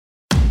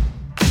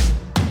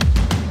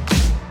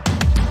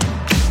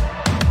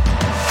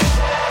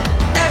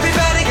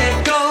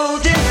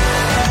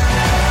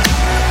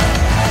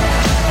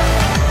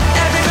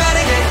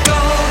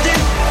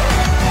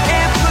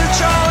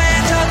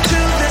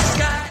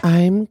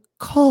I'm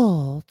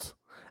cold.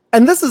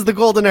 And this is the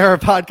Golden Era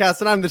podcast,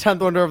 and I'm the 10th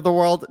wonder of the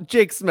world,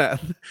 Jake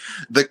Smith.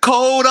 The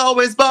cold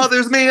always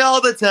bothers me all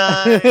the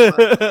time.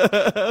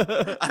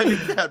 I'm a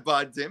dad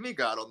bod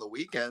demigod on the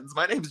weekends.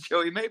 My name's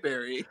Joey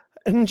Mayberry.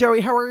 And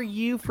Joey, how are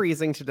you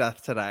freezing to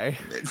death today?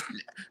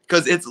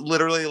 Because it's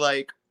literally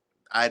like,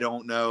 I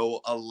don't know,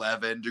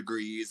 11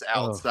 degrees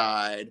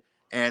outside.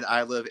 And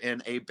I live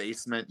in a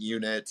basement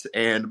unit,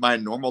 and my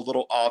normal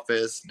little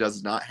office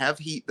does not have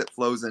heat that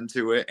flows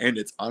into it, and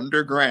it's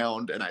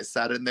underground. And I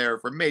sat in there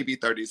for maybe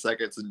 30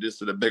 seconds and just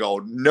did a big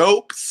old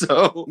nope.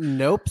 So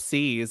nope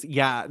sees.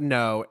 Yeah,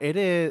 no, it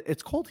is.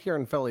 It's cold here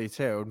in Philly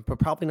too, but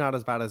probably not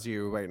as bad as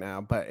you right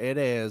now. But it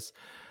is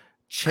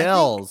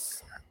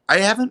chills. I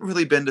haven't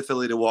really been to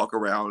Philly to walk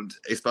around,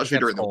 especially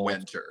during the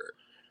winter.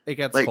 It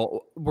gets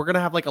cold. We're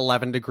gonna have like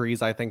 11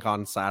 degrees, I think,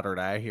 on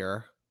Saturday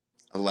here.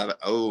 11.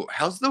 Oh,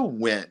 how's the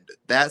wind?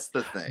 That's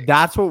the thing.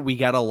 That's what we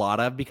get a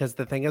lot of, because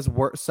the thing is,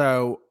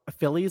 so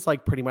Philly's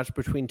like pretty much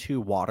between two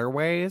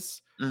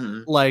waterways.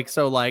 Mm-hmm. It's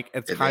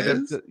kind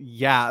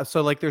of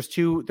so like there's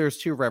two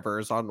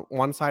rivers. On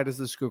one side is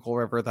the Schuylkill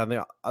River,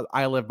 then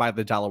I live by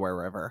the Delaware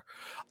River.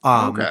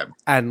 Okay.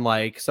 And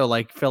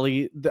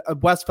Philly,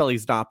 West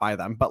Philly's not by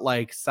them, but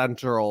like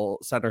Center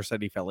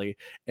City Philly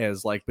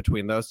is like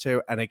between those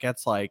two, and it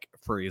gets like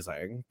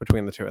freezing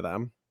between the two of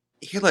them.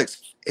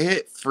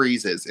 It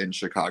freezes in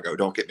Chicago,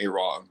 don't get me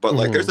wrong, but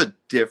like there's a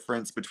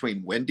difference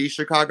between windy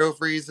Chicago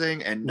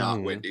freezing and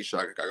not windy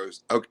Chicago,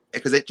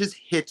 because it just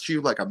hits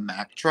you like a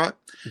Mack truck.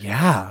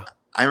 Yeah.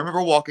 I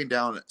remember walking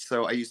down,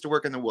 so I used to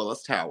work in the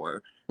Willis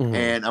Tower,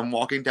 and I'm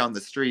walking down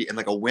the street, and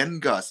like a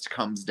wind gust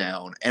comes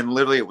down, and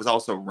literally it was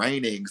also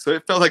raining, so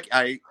it felt like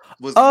I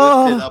was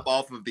lifted up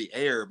off of the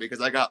air because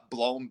I got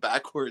blown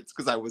backwards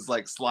because I was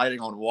like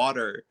sliding on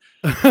water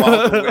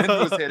while the wind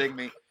was hitting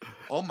me.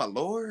 Oh my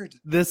lord!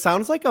 This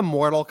sounds like a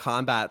Mortal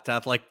Kombat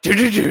death, like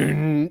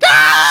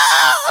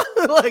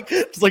like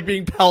just like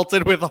being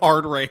pelted with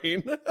hard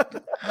rain.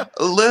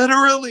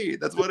 Literally,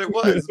 that's what it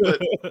was.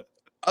 But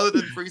other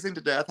than freezing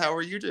to death, how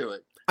are you doing?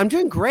 I'm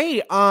doing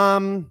great.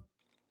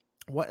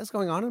 What is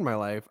going on in my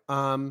life?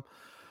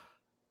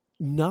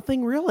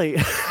 Nothing really.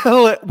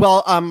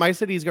 Well, my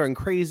city's going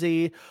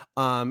crazy.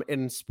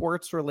 In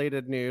sports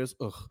related news,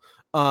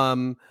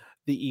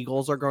 the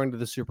Eagles are going to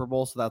the Super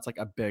Bowl, so that's like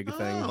a big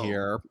thing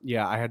here.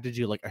 Yeah, I had to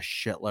do like a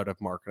shitload of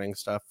marketing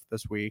stuff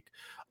this week.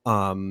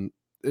 And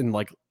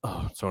like,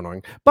 it's so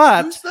annoying.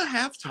 But who's the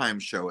halftime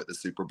show at the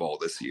Super Bowl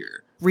this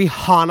year?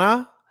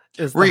 Rihanna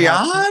is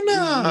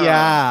Rihanna.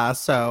 Yeah.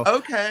 So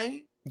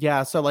okay.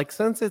 Yeah, so like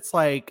since it's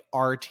like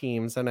our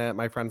teams in it,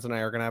 my friends and I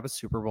are gonna have a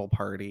Super Bowl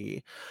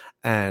party,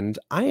 and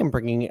I am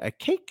bringing a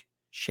cake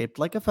shaped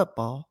like a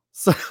football.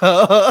 So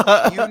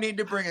you need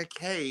to bring a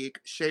cake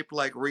shaped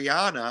like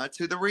Rihanna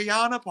to the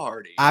Rihanna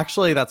party.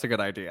 Actually, that's a good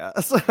idea.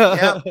 So,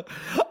 yep.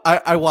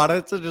 I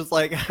wanted to just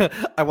like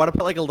I want to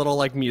put like a little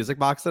like music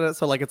box in it,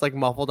 so like it's like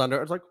muffled under.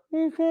 It's like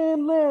and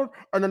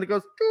then it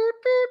goes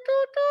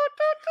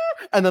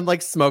and then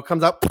like smoke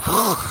comes out.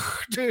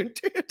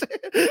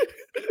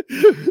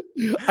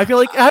 I feel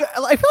like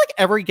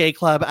every gay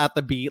club at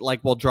the beat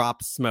like will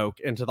drop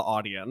smoke into the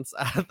audience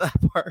at that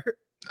part.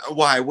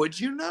 Why would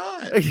you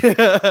not? But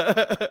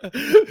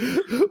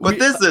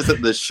this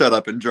isn't the Shut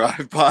Up and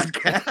Drive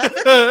podcast.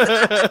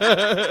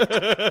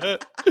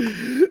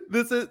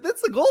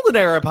 That's the Golden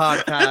Era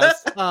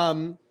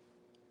podcast.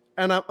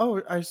 And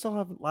I still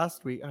have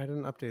last week. I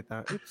didn't update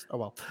that. Oops. Oh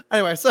well.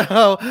 Anyway,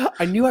 so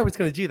I knew I was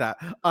going to do that.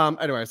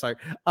 Anyway, sorry.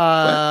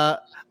 On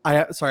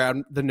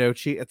the note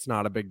sheet, it's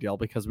not a big deal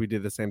because we do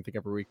the same thing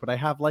every week. But I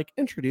have like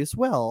introduce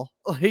Will,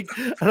 like,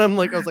 and I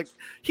was like,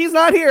 he's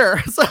not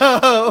here.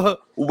 So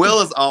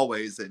Will is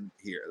always in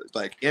here,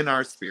 like in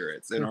our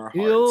spirits, in our hearts.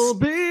 He'll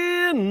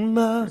be in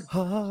my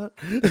heart.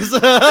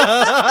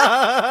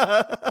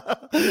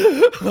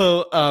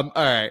 All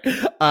right.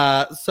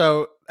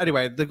 So.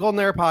 Anyway, the Golden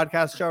Era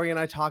podcast, Joey and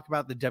I talk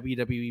about the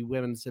WWE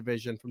Women's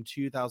Division from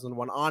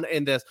 2001 on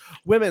in this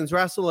Women's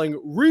Wrestling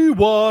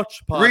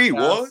Rewatch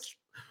podcast.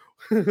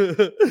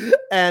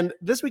 And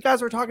this week,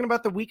 guys, we're talking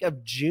about the week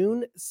of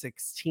June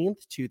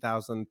 16th,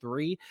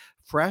 2003,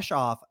 fresh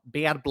off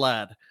Bad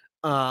Blood.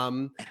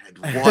 And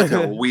what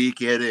a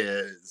week it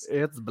is.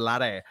 It's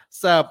bloody.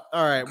 So,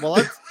 all right, well,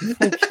 let's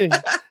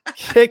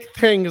kick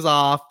things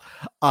off.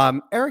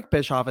 Eric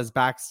Bischoff is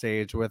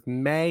backstage with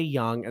Mae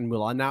Young and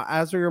Moolah. Now,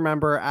 as we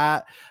remember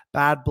at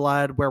Bad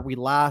Blood, where we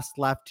last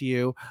left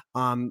you,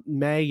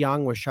 Mae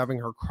Young was shoving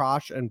her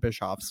crotch in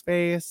Bischoff's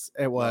face.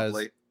 It was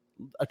lovely.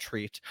 A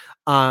treat.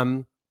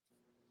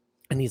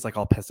 And he's like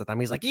all pissed at them.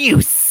 He's like,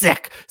 you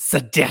sick,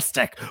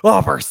 sadistic,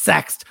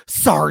 oversexed,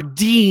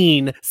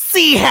 sardine,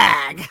 sea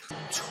hag.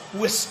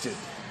 Twisted,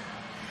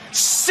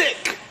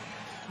 sick,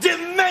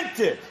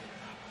 demented,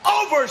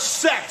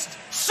 oversexed,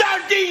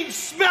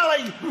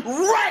 sardine-smelling,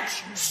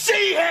 wretch,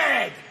 sea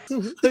hag.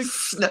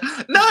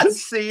 Not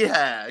sea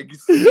hag.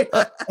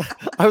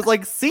 I was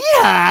like, sea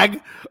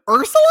hag?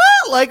 Ursula?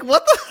 Like,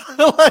 what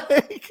the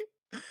like?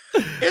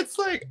 It's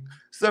like...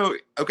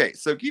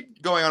 So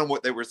keep going on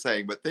what they were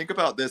saying, but think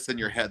about this in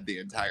your head the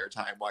entire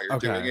time while you're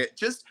doing it.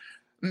 Just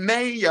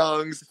Mae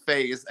Young's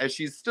face as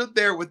she stood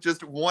there with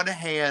just one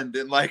hand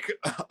and like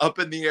up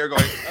in the air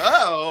going,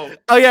 oh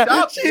yeah,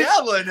 stop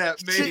yelling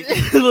at me.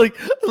 Like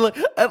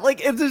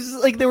it's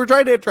just like they were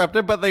trying to interrupt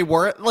him, but they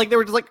weren't. Like they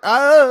were just like,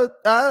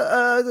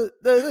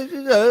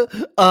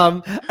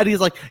 and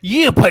he's like,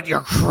 you put your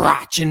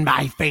crotch in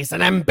my face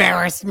and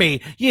embarrassed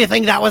me. You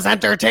think that was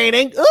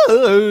entertaining?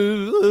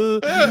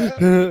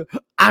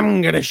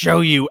 I'm gonna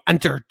show you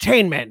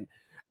entertainment.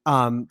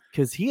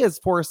 Because he is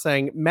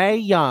forcing Mae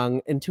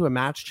Young into a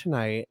match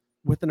tonight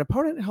with an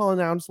opponent he'll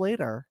announce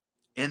later.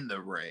 In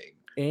the ring.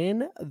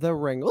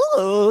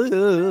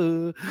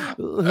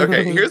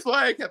 Okay, here's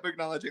why I kept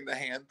acknowledging the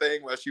hand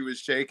thing while she was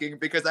shaking,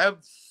 because I have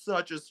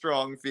such a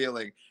strong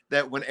feeling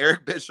that when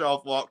Eric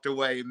Bischoff walked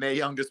away, Mae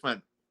Young just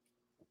went,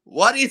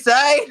 what'd he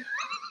say?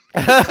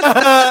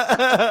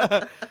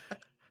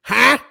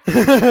 Huh?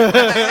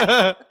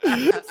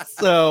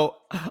 So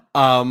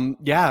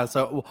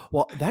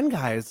then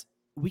guys,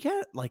 we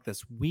get like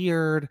this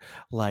weird,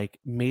 like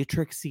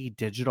Matrixy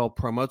digital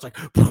promo. It's like,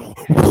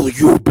 will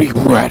you be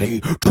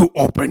ready to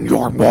open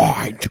your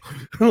mind?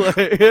 When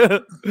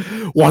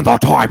the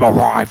time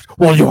arrives,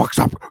 will you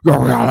accept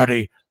your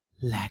reality?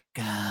 Let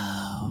go.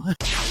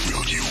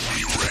 Will you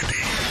be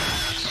ready?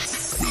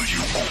 Will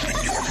you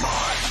open your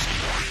mind?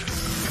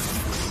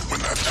 When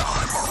that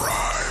time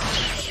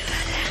arrives,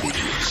 will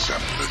you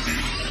accept the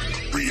new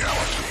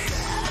reality?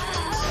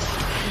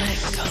 Let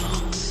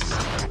go.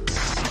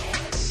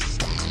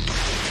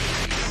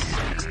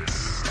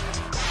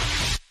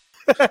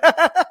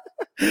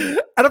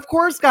 And of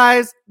course,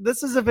 guys,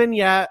 this is a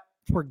vignette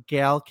for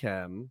Gail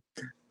Kim.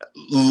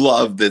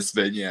 Love this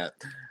vignette.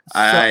 So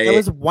I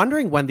was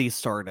wondering when these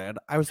started.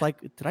 I was like,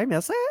 did I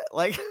miss it?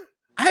 Like,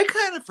 I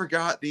kind of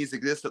forgot these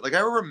existed. Like, I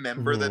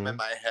remember them in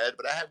my head,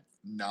 but I have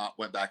not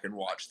went back and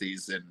watched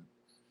these in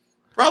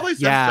probably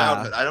since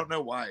childhood. I don't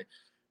know why.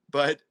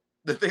 But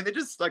the thing that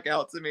just stuck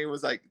out to me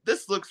was like,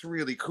 this looks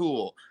really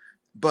cool,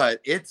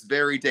 but it's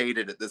very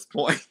dated at this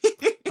point.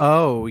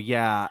 Oh,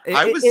 yeah.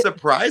 I was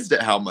surprised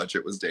at how much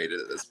it was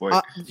dated at this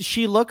point.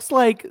 She looks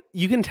like,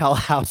 you can tell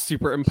how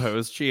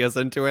superimposed she is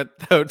into it,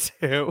 though,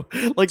 too.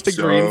 Like the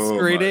green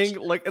screening,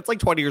 like it's like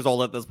 20 years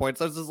old at this point.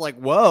 So it's just like,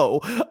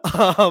 whoa.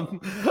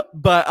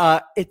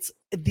 But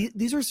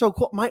these are so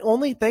cool. My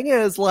only thing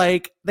is,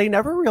 like, they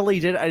never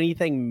really did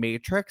anything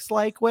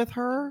Matrix-like with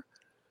her,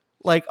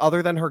 like,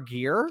 other than her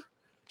gear.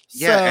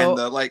 Yeah, and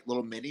the like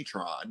little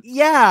Minitron.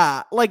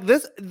 Yeah, like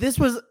this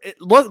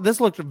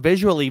looked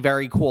visually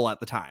very cool at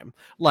the time.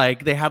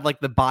 Like they had like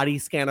the body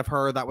scan of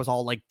her that was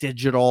all like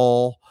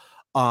digital,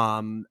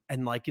 and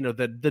like, you know,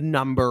 the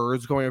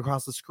numbers going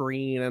across the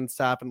screen and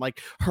stuff, and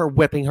like her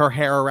whipping her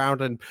hair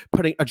around and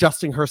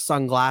adjusting her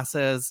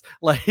sunglasses.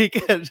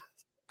 Like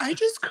I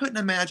just couldn't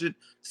imagine.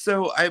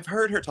 So I've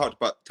heard her talk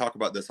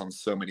about this on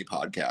so many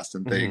podcasts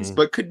and things,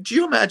 but could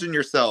you imagine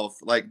yourself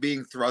like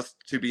being thrust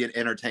to be an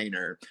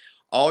entertainer?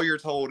 All you're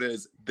told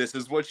is, this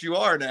is what you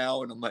are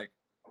now. And I'm like,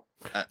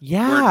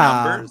 we're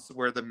numbers,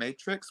 we're the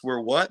Matrix,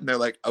 we're what? And they're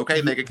like,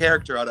 okay, make a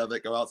character out of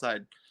it, go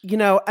outside. You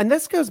know, and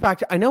this goes back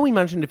to, I know we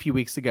mentioned a few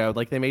weeks ago,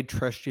 like they made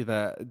Trish do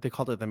they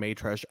called it the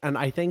Matrix. And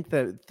I think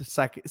that the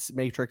second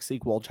Matrix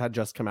sequel had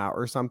just come out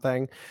or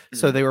something.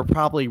 So they were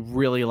probably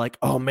really like,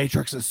 oh,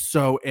 Matrix is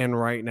so in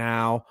right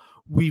now.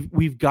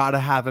 We've got to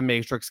have a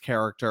Matrix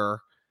character,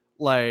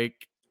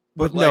 like,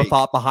 with no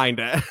thought behind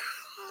it.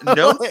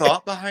 No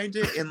thought behind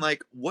it. And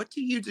like, what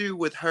do you do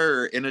with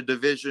her in a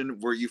division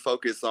where you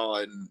focus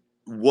on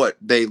what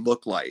they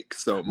look like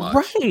so much?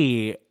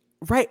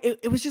 Right.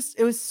 It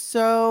was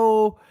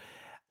so,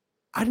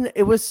 I don't know,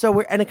 it was so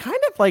weird. And it kind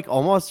of like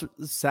almost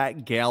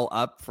set Gail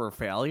up for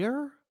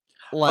failure.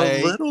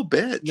 Like a little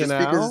bit, just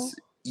because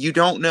you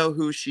don't know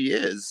who she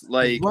is.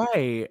 Like,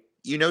 right.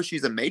 You know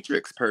she's a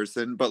Matrix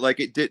person, but like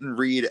it didn't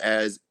read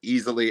as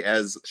easily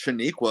as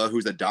Shaniqua,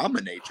 who's a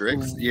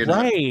dominatrix, you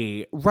know?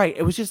 Right.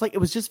 It was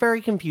just very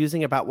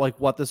confusing about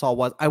like what this all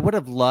was. I would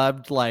have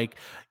loved, like,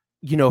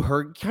 you know,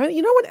 her kind of,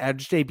 you know, when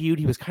Edge debuted,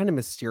 he was kind of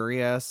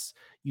mysterious.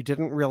 You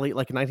didn't really,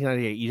 like in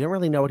 1998, you didn't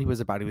really know what he was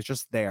about. He was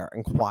just there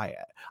and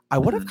quiet. I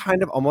would have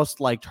kind of almost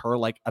liked her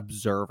like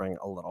observing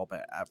a little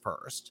bit at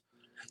first.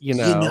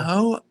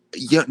 No,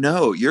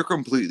 you're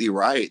completely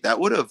right. That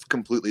would have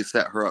completely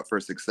set her up for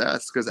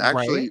success, because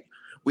actually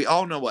we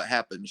all know what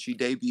happened. She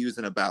debuts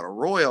in a battle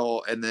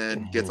royal and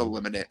then gets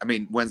eliminated. I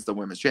mean, wins the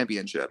women's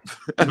championship.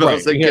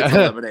 Gets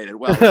eliminated.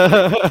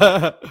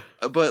 Well,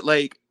 but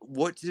like,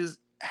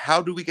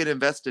 how do we get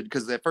invested?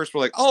 Because at first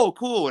we're like, oh,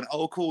 cool. And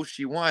oh, cool,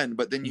 she won.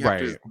 But then you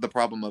have the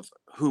problem of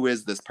who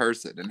is this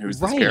person and who's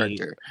this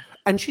character?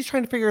 And she's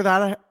trying to figure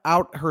that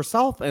out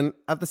herself, and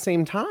at the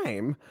same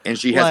time. And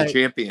she has a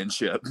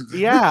championship.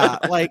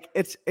 Like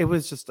it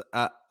was just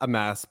a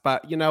mess.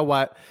 But you know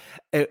what?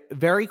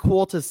 Very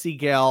cool to see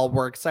Gail.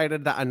 We're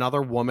excited that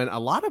a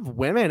lot of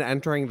women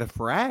entering the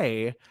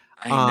fray.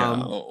 I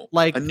know.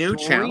 Like a new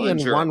 3 in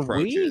challenger 1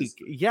 approaches.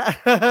 week.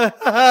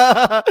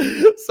 Yeah.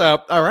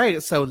 So, all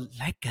right. So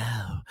let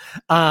go.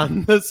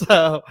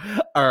 So,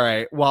 all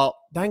right. Well,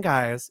 then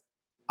guys,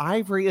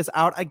 Ivory is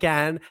out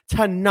again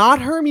to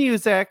not her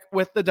music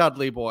with the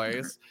Dudley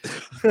Boyz.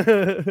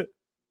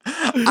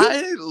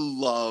 I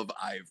love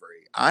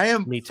Ivory. I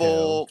am Me too.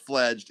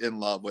 full-fledged in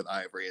love with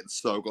Ivory and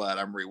so glad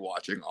I'm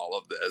rewatching all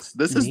of this.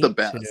 This is the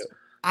best. Too.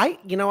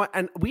 You know what,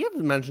 and we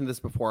haven't mentioned this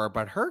before,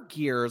 but her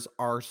gears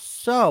are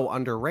so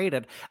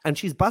underrated, and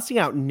she's busting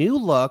out new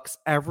looks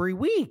every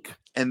week.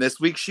 And this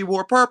week she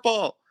wore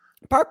purple.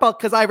 Purple,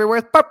 because Ivory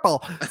wears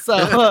purple.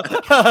 So,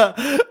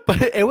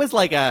 but it was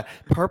like a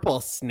purple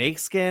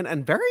snakeskin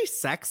and very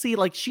sexy.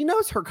 Like she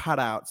knows her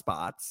cutout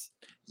spots.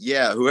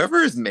 Yeah,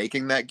 whoever is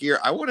making that gear,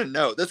 I want to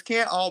know. This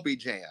can't all be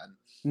Jan.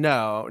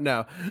 No.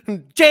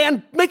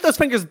 Jan, make those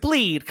fingers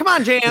bleed. Come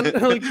on, Jan. I've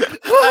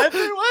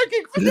been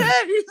working for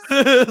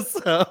days.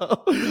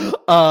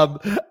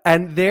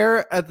 And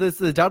they're this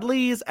the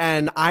Dudleys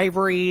and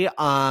Ivory,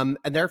 and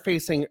they're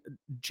facing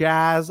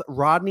Jazz,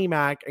 Rodney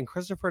Mack, and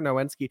Christopher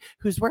Nowinski,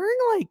 who's wearing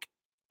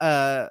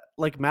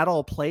like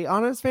metal plate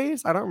on his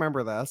face. I don't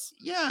remember this.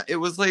 Yeah, it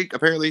was like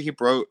apparently he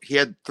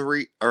had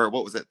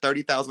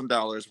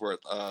 $30,000 worth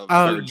of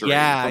surgery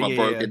from a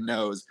broken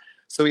nose.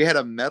 So he had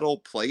a metal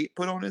plate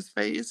put on his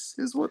face,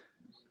 is what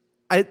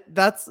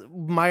that's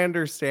my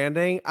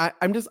understanding.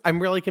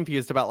 I'm really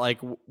confused about like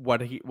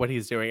what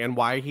he's doing and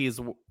why he's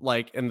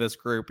like in this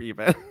group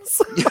even.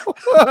 So,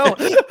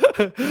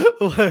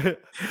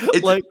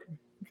 like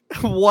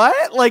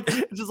what? Like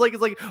just like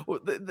it's like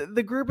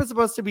the group is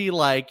supposed to be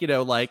like, you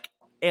know, like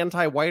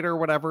anti-white or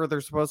whatever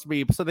they're supposed to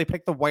be, so they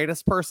pick the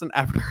whitest person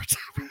ever to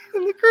be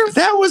in the group.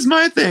 That was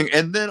my thing.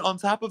 And then on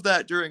top of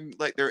that, during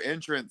like their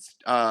entrance,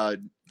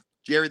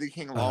 Jerry the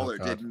King Lawler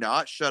did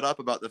not shut up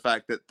about the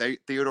fact that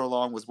Theodore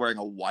Long was wearing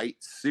a white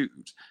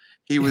suit.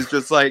 He was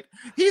just like,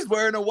 he's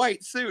wearing a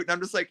white suit. And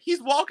I'm just like,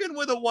 he's walking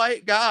with a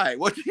white guy.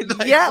 What do you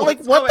like? Yeah,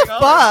 like what the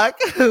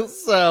fuck?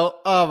 So,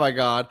 oh my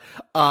God.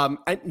 And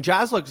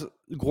Jazz looks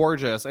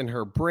gorgeous in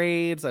her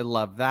braids. I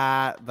love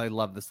that. I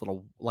love this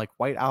little like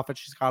white outfit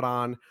she's got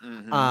on.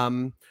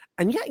 Mm-hmm.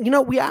 And yeah, you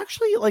know, we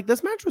actually like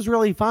this match was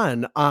really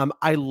fun.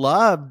 I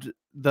loved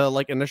the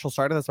like initial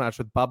start of this match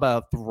with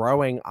Bubba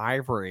throwing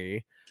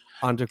Ivory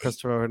onto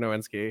Christopher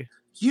Nowinski.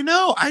 You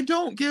know, I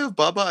don't give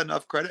Bubba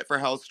enough credit for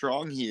how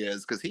strong he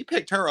is because he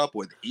picked her up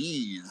with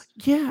ease.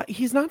 Yeah,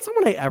 he's not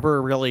someone I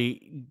ever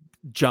really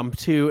jumped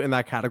to in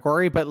that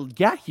category, but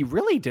yeah, he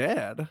really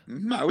did.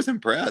 I was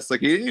impressed. Like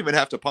he didn't even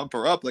have to pump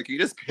her up. Like he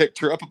just picked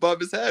her up above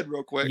his head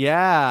real quick.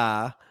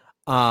 Yeah.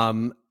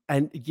 And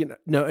you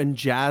know, and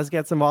Jazz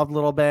gets involved a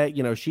little bit.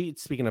 You know,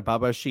 speaking of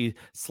Bubba, she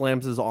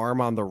slams his arm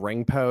on the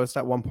ring post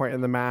at one point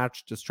in the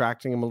match,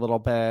 distracting him a little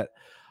bit.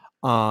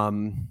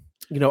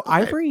 You know, okay.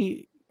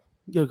 Ivory,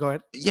 go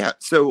ahead. Yeah,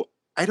 so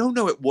I don't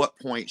know at what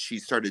point she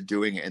started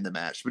doing it in the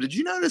match, but did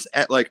you notice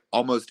at like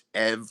almost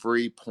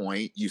every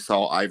point you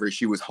saw Ivory,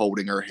 she was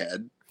holding her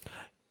head?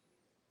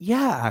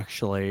 Yeah,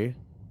 actually.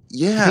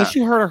 Yeah. I think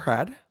she hurt her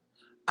head.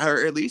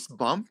 Or at least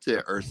bumped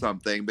it or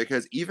something,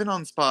 because even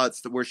on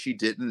spots where she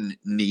didn't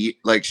need,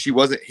 like she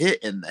wasn't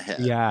hit in the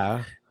head.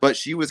 Yeah. But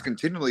she was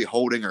continually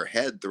holding her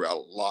head throughout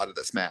a lot of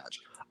this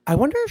match. I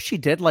wonder if she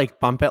did like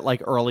bump it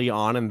like early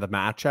on in the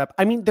matchup.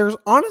 I mean, there's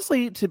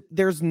honestly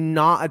there's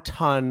not a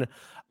ton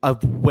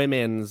of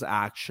women's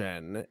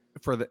action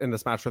in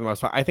this match for the most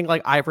part. I think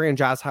like Ivory and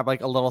Jazz have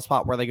like a little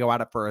spot where they go at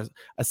it for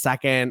a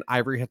second.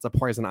 Ivory hits a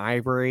poison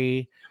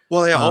Ivory.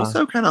 Well, they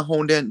also kind of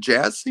honed in.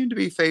 Jazz seemed to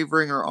be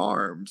favoring her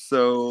arm.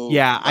 So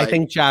yeah, like, I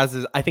think Jazz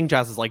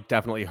is like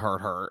definitely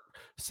hurt.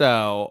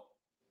 So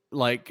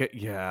like,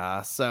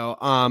 yeah. So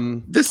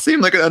this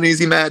seemed like an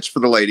uneasy match for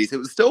the ladies. It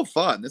was still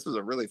fun. This was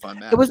a really fun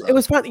match. It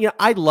was fun. You know,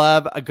 I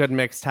love a good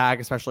mixed tag,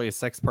 especially a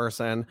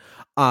 6-person.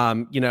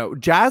 You know,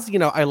 Jazz, you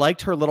know, I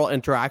liked her little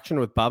interaction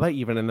with Bubba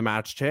even in the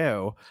match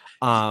too.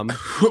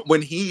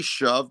 When he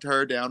shoved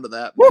her down to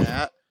that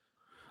mat.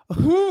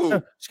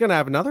 She's gonna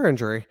have another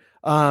injury.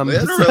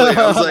 Literally,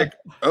 I was like,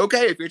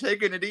 okay, if you're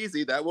taking it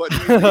easy, that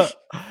wouldn't be.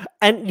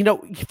 And you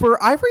know,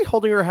 for Ivory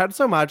holding her head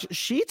so much,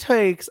 she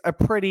takes a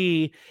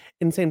pretty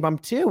insane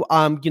bump too.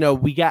 You know,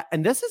 we get,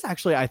 and this is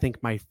actually, I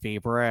think, my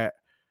favorite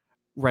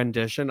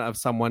rendition of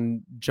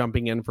someone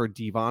jumping in for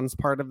Devon's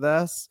part of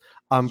this.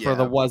 For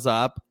the was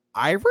up,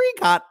 Ivory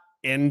got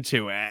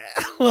into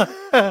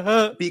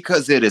it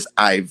because it is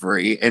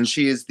Ivory and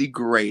she is the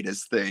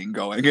greatest thing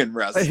going in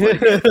wrestling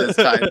at this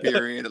time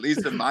period, at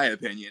least in my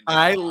opinion.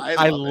 I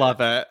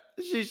love it.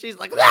 She's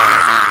like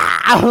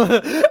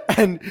ah!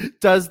 And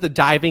does the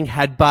diving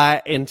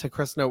headbutt into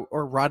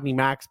or Rodney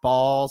Mack's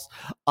balls,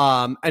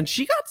 and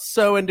she got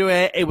so into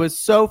it. It was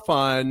so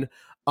fun.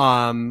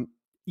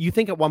 You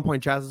think at one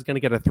point Jazz is going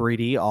to get a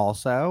 3D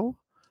also?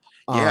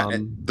 Yeah,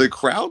 and the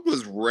crowd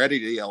was ready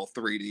to yell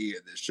 3D in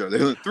this show. They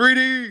went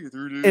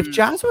 3D. If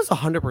Jazz was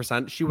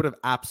 100%, she would have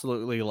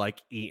absolutely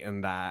like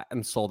eaten that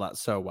and sold that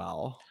so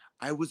well.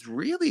 I was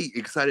really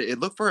excited. It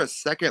looked for a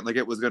second like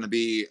it was going to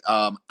be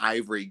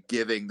Ivory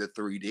giving the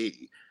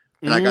 3D,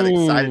 and I got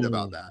excited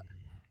about that.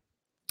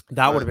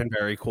 That would have been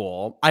very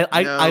cool.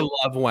 I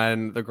love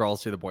when the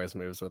girls do the boys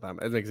moves with them.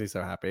 It makes me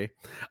so happy.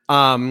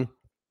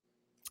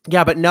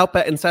 Yeah, but nope.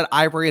 But instead,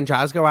 Ivory and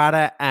Jazz go at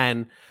it,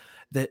 and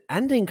the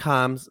ending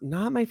comes.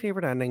 Not my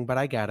favorite ending, but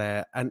I get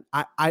it. And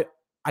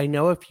I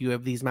know a few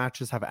of these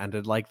matches have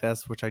ended like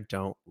this, which I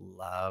don't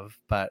love.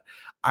 But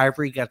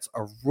Ivory gets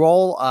a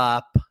roll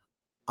up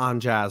on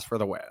Jazz for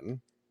the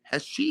win.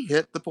 Has she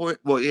hit the point?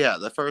 Well, yeah,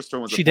 the first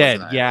one was. She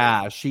did.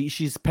 Yeah,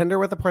 she's pinned her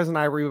with the poison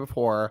ivory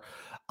before.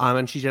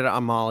 And she did it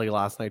on Molly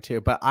last night too.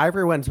 But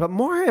Ivory wins. But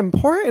more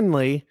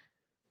importantly,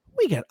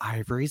 we get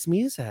Ivory's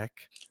music.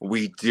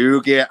 We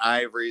do get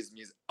Ivory's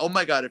music. Oh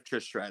my God, if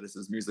Trish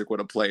Stratus's music would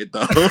have played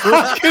though.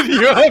 Can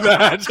you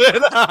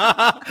imagine?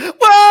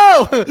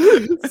 Whoa!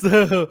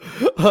 So,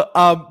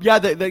 yeah,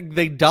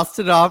 they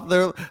dusted off.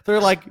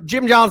 They're like,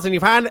 Jim Johnson, you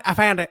find it? I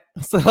found it.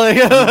 So like,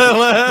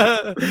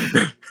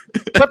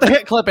 put the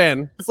hit clip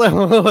in.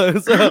 So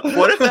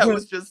what if that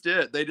was just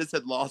it? They just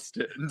had lost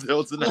it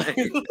until tonight.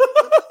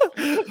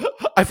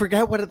 I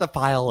forget what the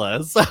file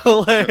is. So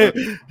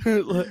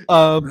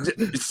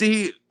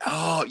see,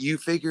 you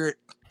figure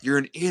you're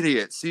an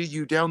idiot. See,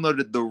 you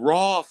downloaded the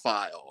raw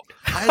file.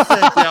 I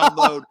said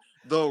download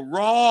the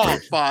raw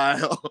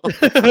file.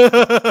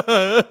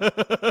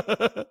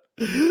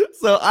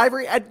 So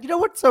Ivory, and you know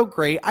what's so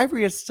great?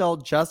 Ivory is still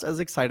just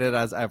as excited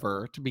as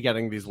ever to be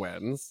getting these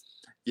wins.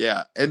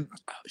 Yeah, and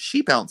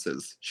she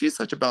bounces. She's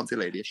such a bouncy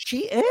lady.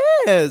 She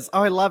is.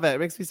 Oh, I love it. It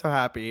makes me so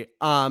happy.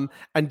 And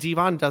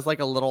Devon does like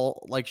a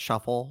little like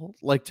shuffle,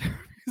 like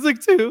music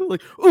too.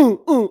 Like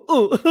ooh.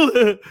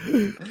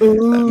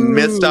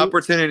 Missed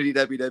opportunity,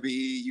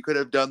 WWE. You could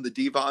have done the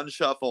Devon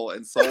shuffle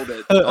and sold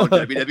it on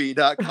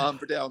WWE.com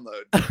for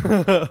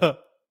download.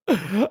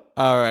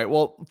 All right.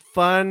 Well,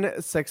 fun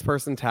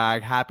 6-person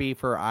tag. Happy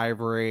for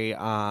Ivory.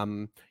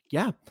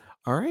 Yeah.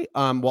 All right.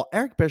 Well,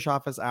 Eric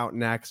Bischoff is out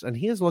next, and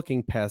he is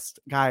looking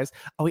pissed, guys.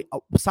 Oh, wait,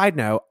 side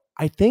note: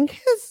 I think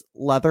his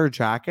leather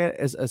jacket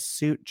is a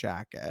suit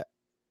jacket.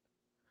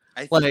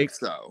 I think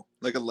so,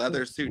 like a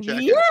leather suit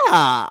jacket.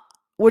 Yeah,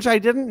 which I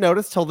didn't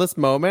notice till this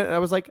moment, and I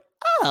was like,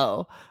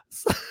 oh.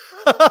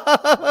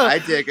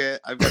 I dig it.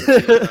 I've got to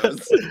see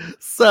those.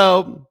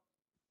 So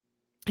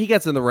he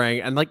gets in the ring,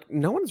 and like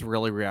no one's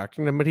really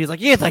reacting to him, but he's like,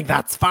 "You think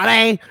that's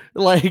funny?"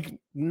 Like,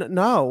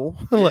 no.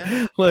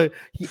 Yeah.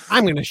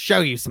 I'm going to show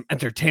you some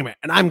entertainment,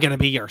 and I'm going to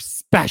be your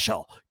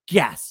special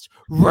guest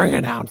ring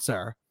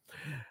announcer.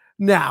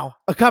 Now,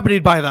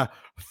 accompanied by the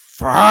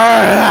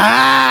fabulous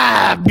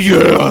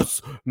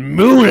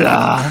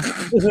Moolah,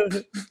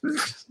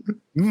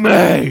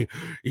 Mae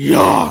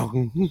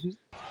Young.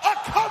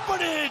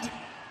 Accompanied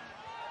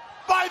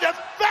by the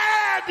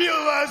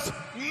fabulous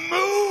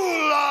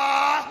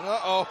Moolah.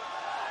 Uh-oh.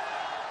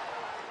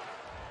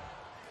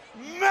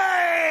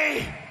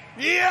 Mae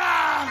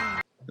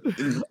Young.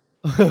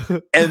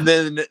 And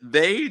then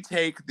they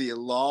take the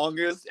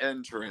longest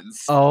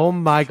entrance. Oh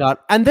my God.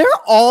 And they're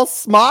all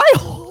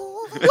smile.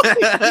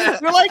 They're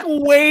like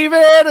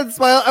waving and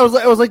smiling. I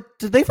was like,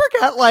 did they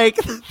forget like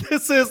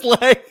this is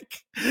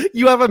like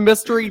you have a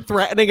mystery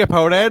threatening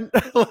opponent?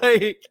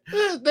 Like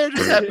they're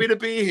just happy to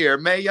be here.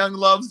 Mae Young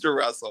loves to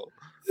wrestle.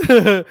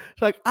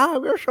 Like,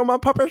 I'm gonna show my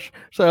puppets.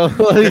 So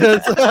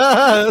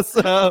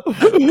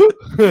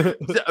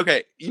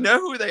okay, you know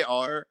who they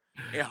are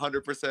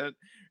 100%.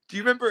 Do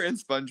you remember in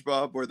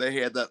SpongeBob where they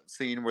had that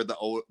scene where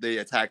they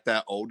attacked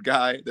that old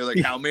guy? They're like,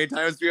 how many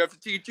times do you have to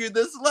teach you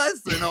this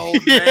lesson,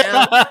 old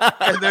man?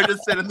 And they're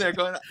just sitting there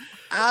going,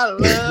 I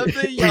love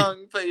the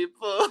young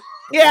people.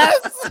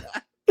 Yes.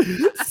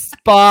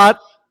 Spot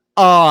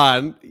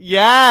on.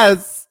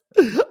 Yes.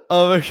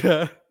 Oh my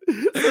God.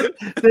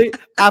 They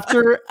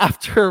after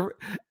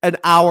an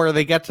hour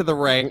they get to the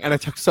ring, and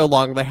it took so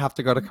long they have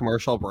to go to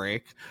commercial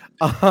break.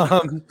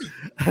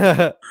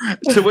 To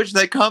which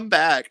they come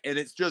back, and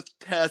it's just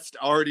Test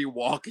already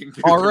walking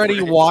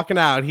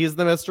out. He's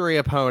the mystery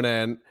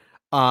opponent,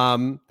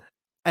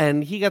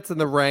 and he gets in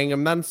the ring,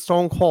 and then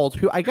Stone Cold,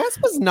 who I guess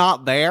was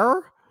not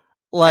there,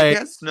 I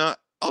guess not.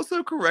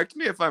 Also, correct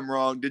me if I'm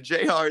wrong. Did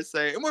JR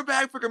say, and we're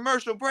back for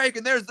commercial break,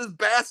 and there's this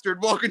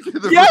bastard walking to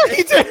the ring? Yeah,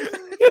 he did.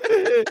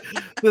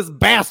 This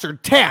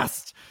bastard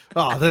Test.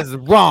 Oh, this is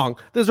wrong.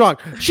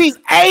 She's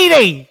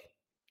 80.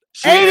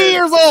 80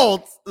 years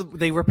old.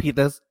 They repeat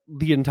this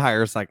the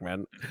entire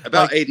segment.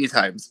 About 80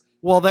 times.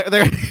 Well,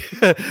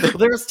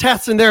 there's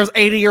Test and there's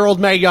 80-year-old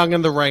Mae Young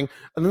in the ring,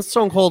 and then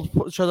Stone Cold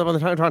shows up on the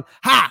Titantron.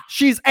 Ha!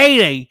 She's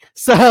 80.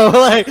 So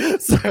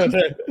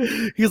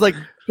he's like,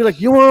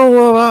 you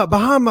want to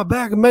behind my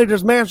back and made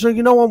this match. So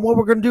you know what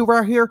we're gonna do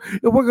right here?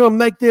 We're gonna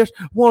make this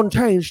one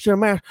change to the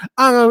match.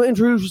 I'm gonna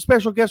introduce a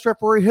special guest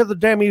referee. Hear the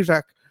damn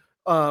music.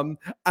 And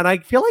I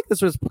feel like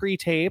this was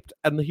pre-taped,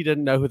 and he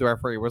didn't know who the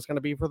referee was going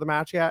to be for the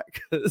match yet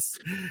because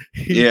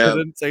he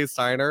didn't say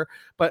Steiner.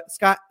 But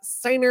Scott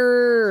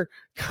Steiner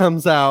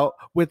comes out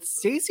with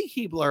Stacy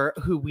Keibler,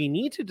 who we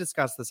need to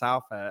discuss this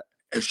outfit.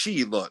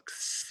 She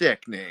looks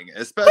sickening,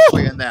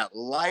 especially in that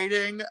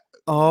lighting.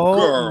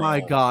 Oh my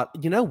God.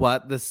 You know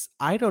what?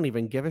 I don't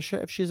even give a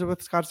shit if she's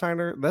with Scott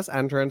Steiner. This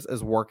entrance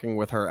is working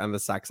with her and the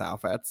sex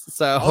outfits.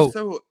 So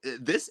also,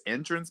 this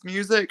entrance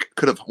music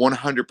could have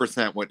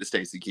 100% went to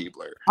Stacy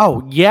Keibler.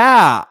 Oh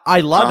yeah.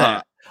 I love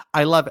it.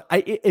 I love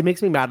it. It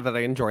makes me mad that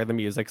I enjoy the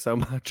music so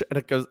much,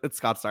 and it's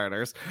Scott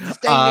Steiner's.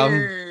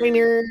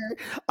 Steiner.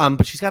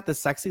 But she's got this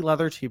sexy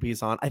leather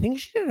two-piece on. I think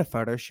she did a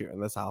photo shoot in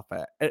this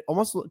outfit. It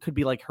almost could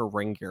be like her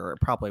ring gear.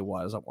 It probably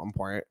was at one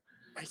point.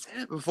 I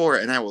said it before,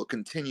 and I will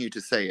continue to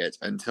say it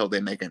until they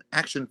make an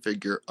action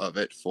figure of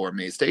it for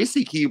me.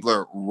 Stacy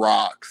Keibler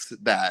rocks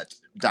that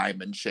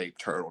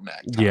diamond-shaped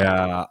turtleneck.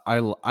 Yeah, I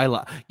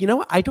love. You know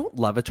what? I don't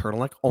love a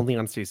turtleneck. Only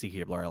on Stacy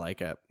Keibler, I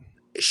like it.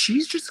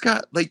 She's just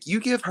got, like, you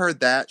give her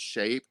that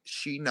shape,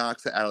 she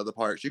knocks it out of the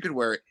park. She could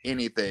wear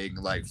anything,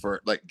 like,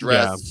 for, like,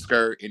 dress,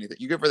 skirt, anything.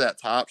 You give her that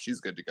top, she's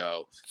good to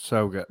go.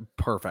 So good.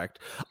 Perfect.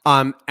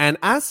 And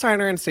as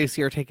Steiner and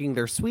Stacy are taking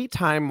their sweet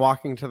time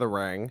walking to the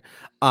ring,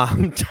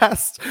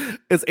 Test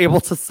is able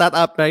to set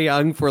up Mae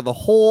Young for the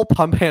whole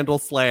pump handle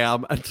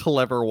slam and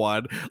deliver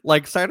one.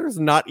 Like, Steiner's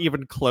not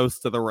even close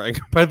to the ring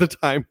by the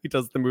time he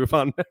does the move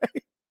on Mae.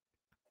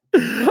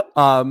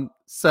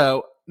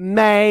 So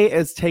Mae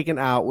is taken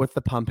out with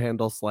the pump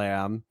handle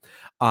slam.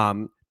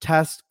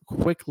 Test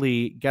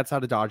quickly gets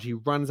out of dodge. He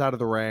runs out of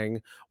the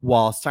ring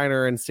while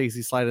Steiner and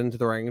Stacy slide into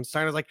the ring. And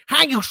Steiner's like,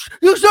 "Hey, you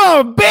son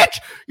of a bitch!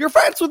 You're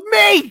friends with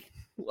me!"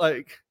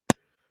 Like,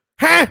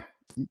 huh?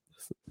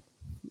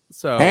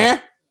 So,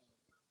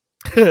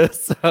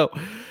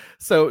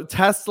 so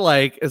Test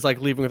is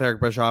leaving with Eric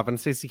Bischoff, and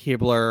Stacy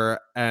Keibler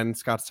and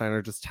Scott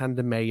Steiner just tend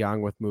to Mae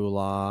Young with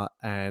Moolah,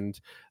 and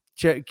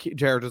Jared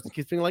just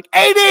keeps being like,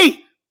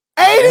 80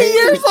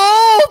 years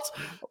old.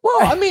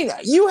 Well, I mean,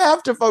 you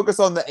have to focus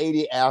on the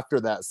 80 after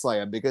that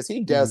slam because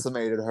he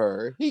decimated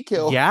her. He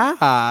killed. Yeah,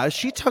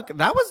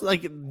 that was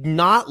like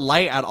not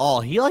light at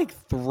all. He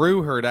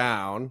threw her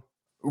down.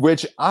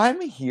 Which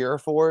I'm here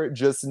for,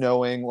 just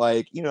knowing,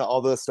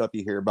 all the stuff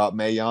you hear about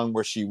Mae Young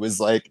where she was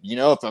like,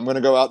 if I'm going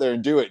to go out there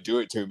and do it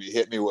to me.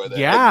 Hit me with it.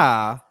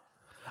 Yeah.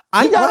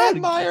 I gotta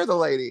admire the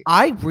lady.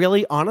 I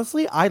really,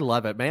 honestly, I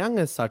love it. Mae Young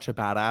is such a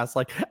badass.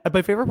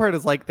 My favorite part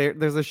is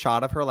there's a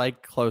shot of her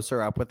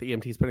closer up with the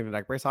EMTs putting the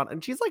neck brace on,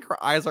 and she's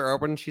her eyes are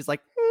open. And she's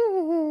like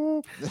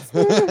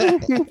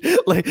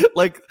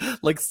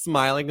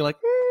smiling,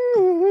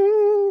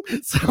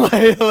 So,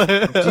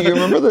 do you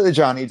remember the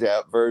Johnny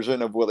Depp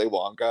version of Willy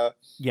Wonka?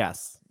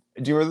 Yes.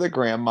 Do you remember the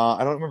grandma?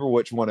 I don't remember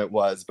which one it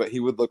was, but he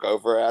would look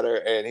over at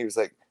her and he was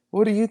like,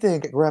 "What do you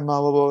think,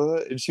 Grandma?"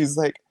 And she's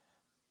like,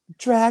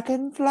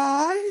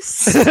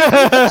 "Dragonflies."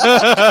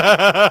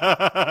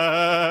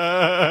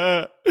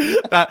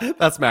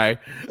 That's Mae.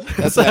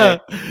 That's Mae.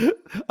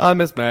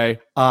 Miss Mae.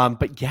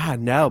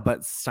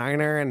 But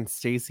Steiner and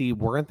Stacy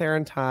weren't there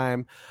in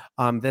time.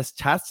 This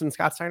Test and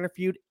Scott Steiner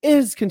feud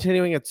is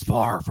continuing. It's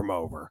far from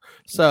over.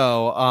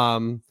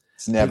 So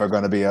it's never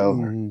gonna be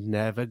over.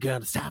 Never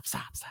gonna stop.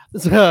 So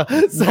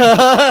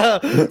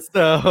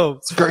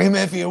scream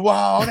if you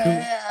want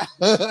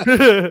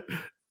it.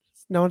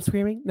 No one's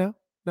screaming? No,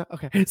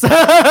 okay.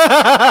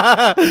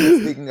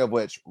 Speaking of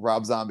which,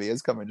 Rob Zombie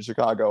is coming to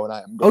Chicago, and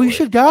I am going. Oh, you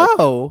should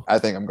go. I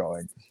think I'm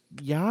going.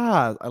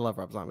 Yeah, I love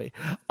Rob Zombie.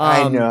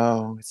 I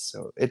know.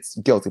 It's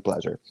guilty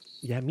pleasure.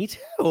 Yeah, me too.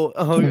 Oh,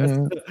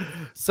 mm-hmm. Yes.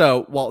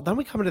 So, then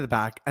we come into the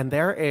back, and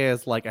there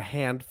is a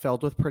hand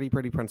filled with pretty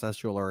princess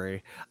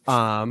jewelry.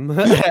 And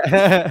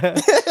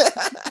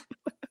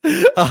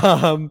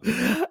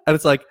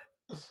it's like,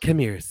 "Come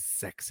here,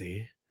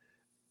 sexy."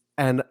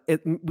 And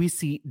we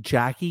see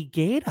Jackie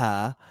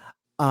Gayda,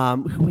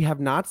 who we have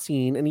not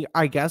seen. And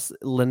I guess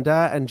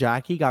Linda and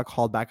Jackie got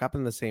called back up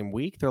in the same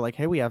week. They're like,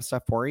 "Hey, we have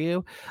stuff for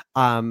you."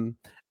 And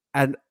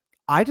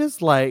I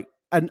just I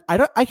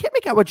can't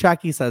make out what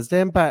Jackie says to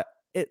him, but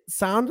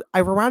I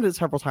rewound it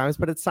several times,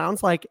 but it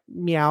sounds like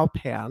meow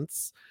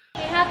pants. I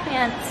have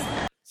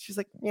pants. She's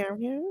like, meow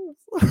pants.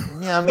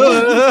 Meow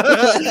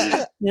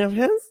pants. Meow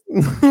pants.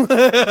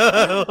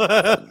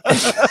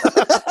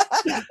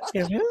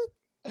 Meow pants.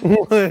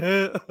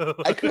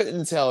 I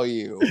couldn't tell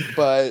you,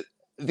 but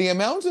the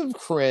amount of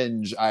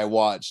cringe I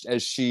watched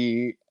as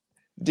she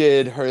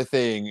did her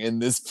thing in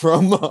this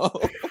promo,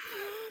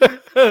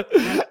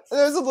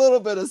 there's a little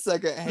bit of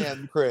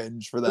secondhand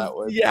cringe for that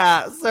one.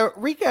 Yeah. So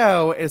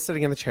Rico is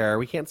sitting in the chair.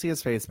 We can't see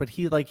his face, but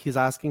he's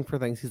asking for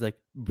things. He's like,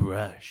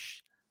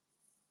 brush.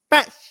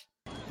 You're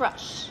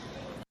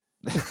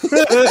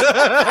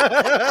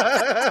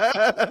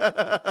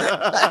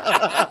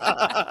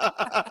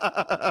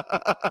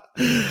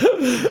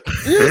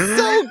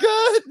so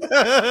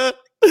good.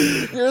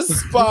 You're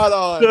spot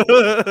on.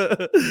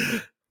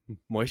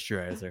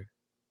 Moisturizer.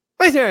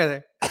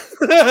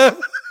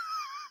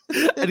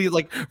 And he's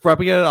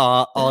rubbing it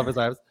all over his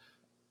eyes.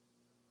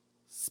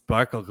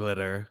 Sparkle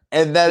glitter.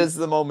 And that is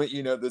the moment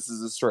you know this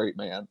is a straight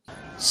man.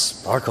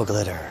 Sparkle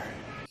glitter.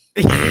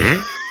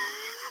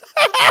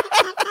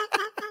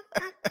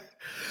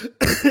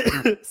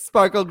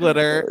 Sparkle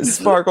glitter.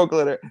 Sparkle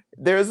glitter.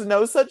 There's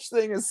no such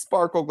thing as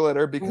sparkle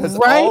glitter because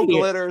all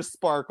glitter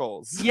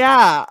sparkles.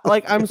 Yeah,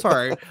 like I'm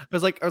sorry. I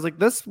was like,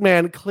 this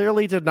man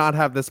clearly did not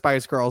have the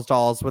Spice Girls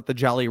dolls with the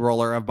jelly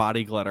roller of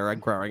body glitter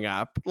growing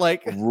up.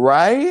 Like,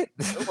 right?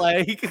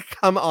 Like,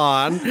 come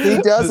on.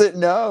 He doesn't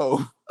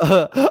know.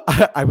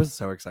 I was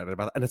so excited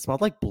about it, and it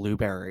smelled like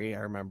blueberry. I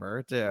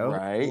remember too.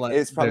 Right? Like,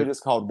 it's probably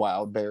just called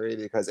wild berry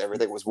because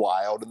everything was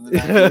wild in the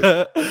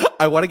 90s.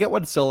 I want to get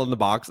one still in the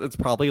box. It's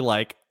probably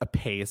like a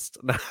paste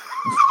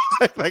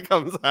that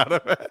comes out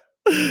of it.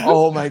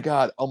 Oh my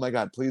god!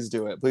 Please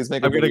do it. Please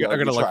make a video. I'm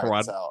gonna look for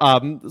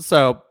one.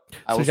 So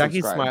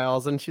Jackie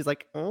smiles and she's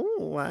like, "Oh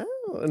wow,"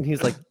 and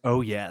he's like,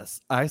 "Oh yes,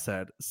 I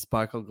said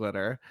sparkle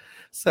glitter."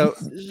 So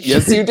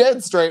yes, you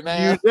did, straight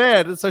man. You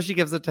did. So she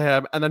gives it to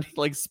him, and then he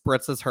like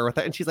spritzes her with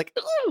it, and she's like,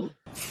 "Ooh."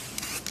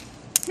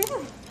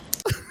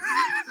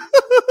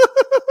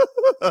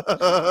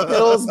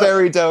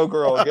 Pillsbury dough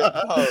girl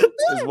getting poked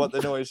is what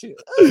the noise she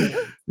is.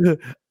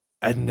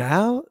 And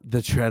now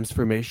the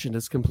transformation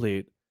is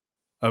complete.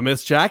 Oh,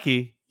 Miss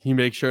Jackie, you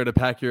make sure to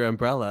pack your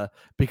umbrella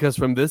because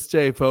from this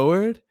day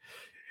forward,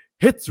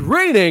 it's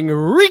raining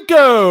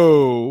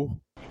Rico.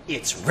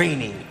 It's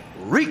raining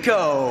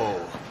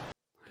Rico.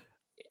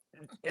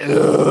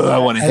 I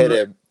want to hit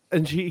him.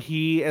 And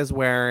he is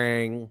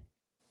wearing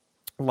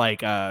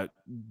like a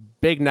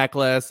big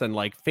necklace and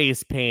like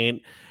face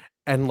paint.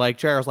 And like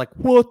Jared's like,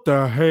 what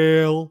the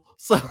hell?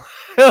 So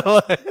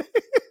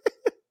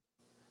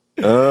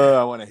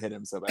I want to hit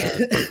him so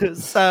bad.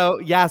 So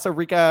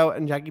Rico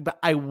and Jackie, but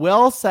I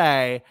will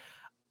say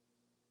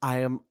I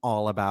am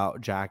all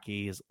about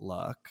Jackie's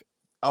look.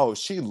 Oh,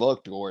 she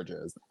looked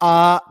gorgeous.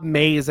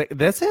 Amazing.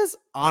 This is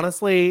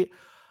honestly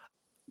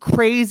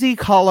crazy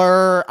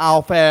color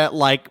outfit,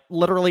 like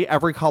literally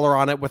every color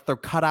on it with the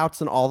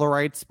cutouts in all the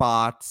right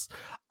spots.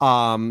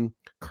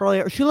 Curly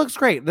hair. She looks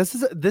great. This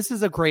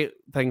is a great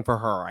thing for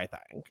her, I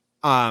think.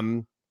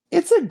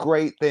 It's a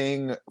great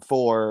thing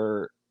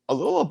for a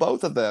little of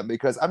both of them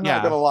because I'm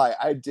not gonna lie,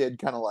 I did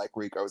kind of like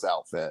Rico's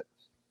outfit.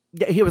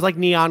 Yeah, he was like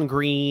neon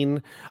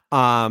green.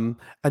 And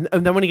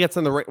then when he gets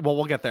in the ring, well,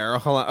 we'll get there.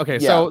 Hold on. Okay,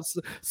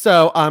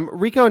 so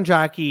Rico and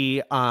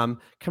Jackie come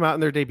out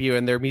in their debut,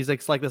 and their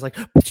music's like this,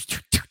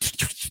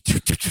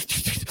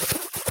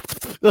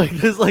 like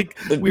this like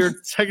weird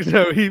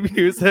techno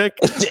music.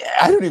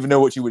 I don't even know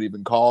what you would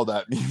even call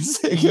that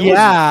music.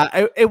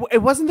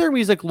 It wasn't their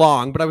music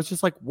long, but I was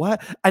just like,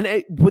 what? And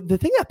the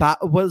thing that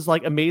was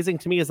like amazing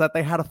to me is that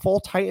they had a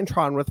full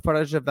Titantron with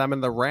footage of them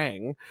in the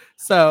ring.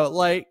 So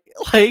like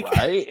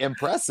right,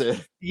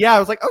 impressive. Yeah, I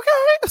was like,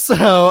 okay.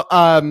 So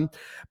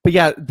but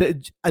yeah,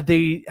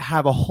 they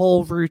have a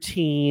whole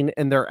routine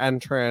in their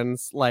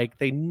entrance. Like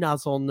they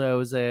nuzzle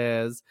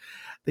noses,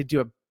 they do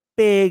a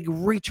big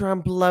reach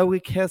around blowy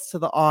kiss to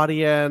the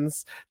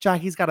audience.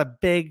 Jackie's got a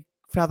big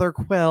feather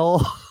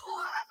quill.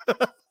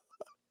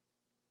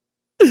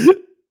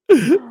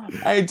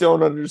 I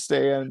don't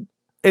understand.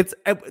 It's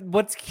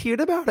what's cute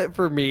about it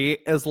for me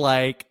is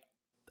like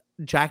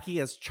Jackie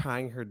is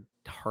trying her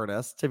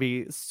hardest to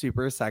be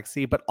super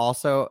sexy, but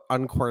also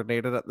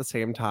uncoordinated at the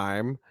same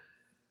time.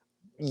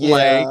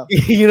 Yeah,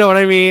 like, you know what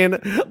I mean?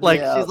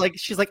 Like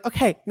she's like,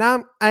 okay,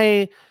 now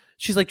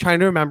she's like trying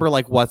to remember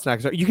like what's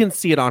next. You can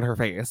see it on her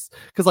face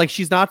because like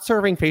she's not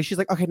serving face. She's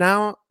like, okay,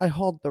 now I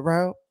hold the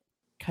rope.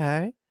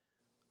 Okay,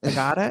 I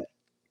got it.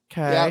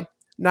 Okay, yeah.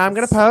 Now I'm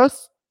gonna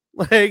post.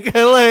 Like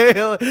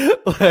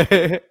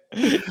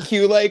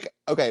cue, like,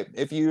 okay,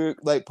 if you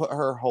like put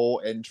her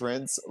whole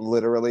entrance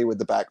literally with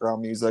the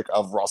background music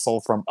of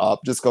Russell from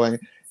Up, just going,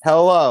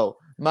 "Hello,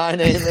 my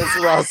name is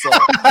Russell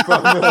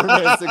from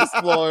Wilderness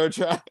Explorer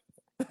Track."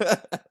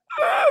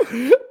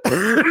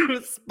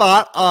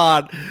 Spot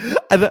on.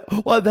 And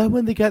then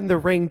when they get in the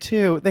ring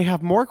too, they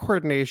have more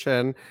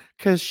coordination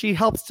because she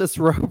helps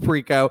disrobe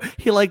Rico.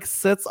 He like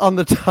sits on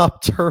the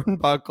top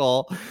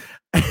turnbuckle,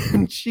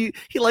 and he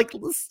like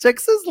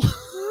sticks his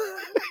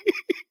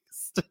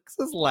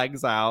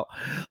legs out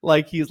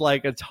like he's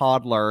like a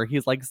toddler.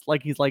 He's like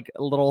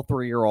a little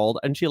 3-year-old,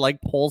 and she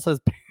like pulls his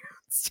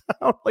pants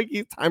down like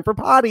he's time for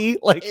potty.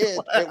 Like it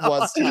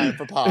was time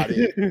for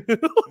potty.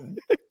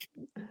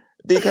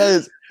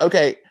 Because,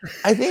 okay,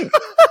 I think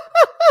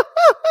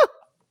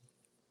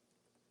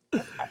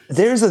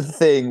there's a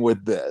thing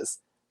with this.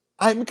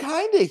 I'm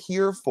kind of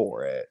here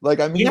for it.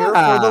 Like, I'm here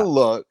for the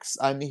looks.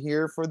 I'm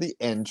here for the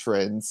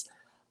entrance.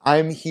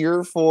 I'm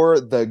here for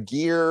the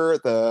gear,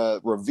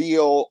 the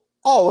reveal,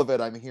 all of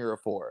it I'm here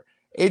for.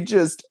 It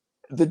just,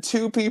 the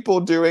two people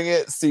doing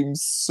it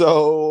seems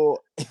so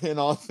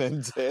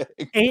inauthentic.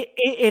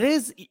 It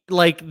is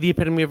like the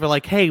epitome of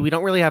like, hey, we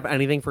don't really have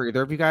anything for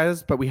either of you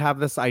guys, but we have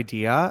this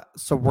idea,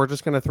 so we're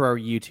just going to throw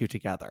you two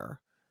together.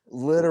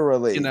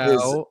 Literally,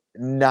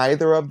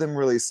 neither of them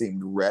really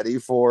seemed ready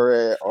for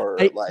it, or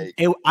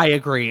I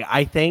agree.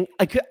 I think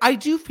I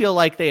do feel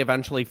like they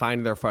eventually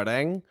find their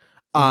footing.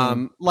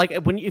 Like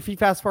if you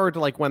fast forward to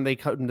like when they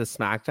cut into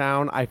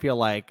SmackDown, I feel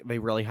like they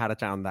really had it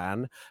down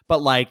then.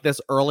 But like this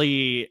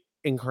early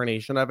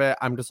incarnation of it,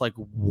 I'm just like,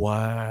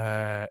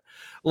 what?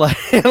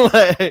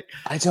 Like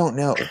I don't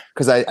know,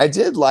 because I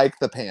did like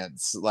the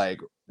pants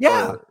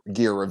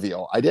gear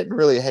reveal. I didn't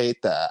really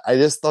hate that. I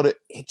just thought it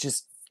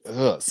just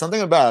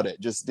something about it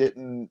just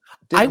didn't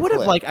I would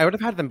have click. I would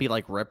have had them be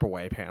like rip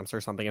away pants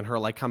or something, and her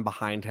like come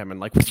behind him and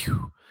like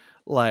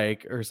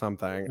like or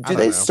something. Do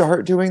they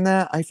start doing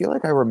that? I feel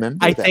like I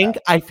remember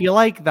I feel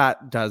like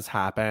that does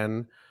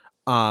happen.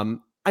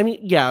 I mean,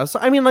 yeah. So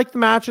I mean, like the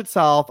match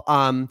itself.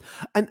 And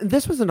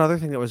this was another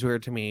thing that was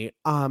weird to me.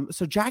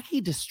 So Jackie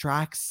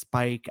distracts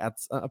Spike at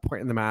a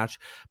point in the match,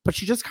 but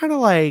she just kind of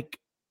like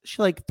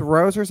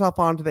throws herself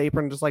onto the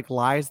apron and just like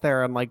lies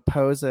there and like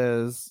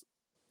poses.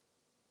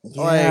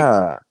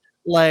 Yeah,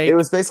 like it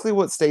was basically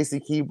what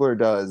Stacy Keibler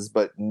does,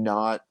 but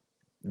not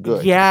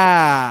good.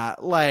 Yeah,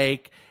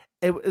 like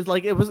it was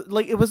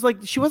like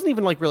she wasn't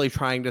even like really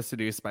trying to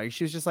seduce Spike.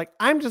 She was just like,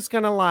 I'm just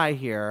gonna lie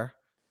here.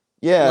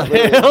 Yeah,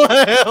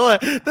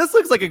 this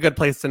looks like a good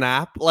place to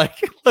nap.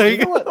 Like you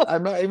know what?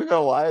 I'm not even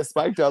gonna lie.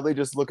 Spike Dudley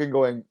just looking,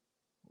 going,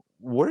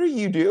 "What are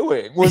you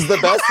doing?" was the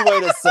best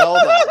way to sell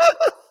that.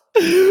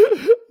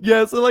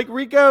 Yeah, so like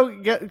Rico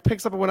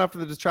picks up and went after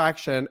the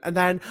distraction, and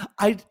then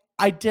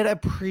I did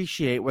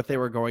appreciate what they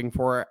were going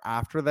for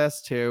after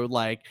this too.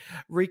 Like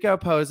Rico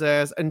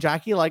poses and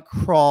Jackie like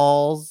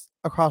crawls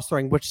across the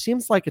ring, which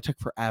seems like it took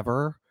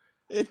forever.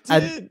 It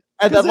did.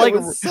 And then like it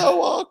was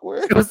so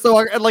awkward. It was so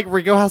awkward. And like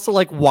Rico has to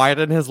like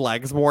widen his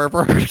legs more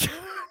for her. Like,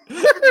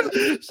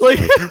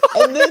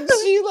 and then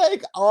she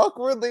like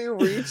awkwardly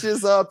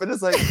reaches up and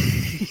is like,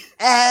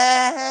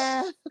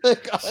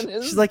 like on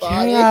his she's like,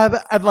 body.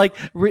 yeah, and like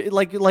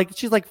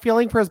she's like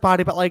feeling for his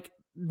body, but like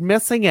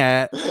missing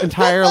it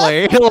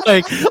entirely.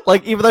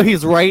 like even though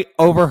he's right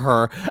over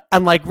her,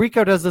 and like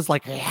Rico does this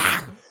like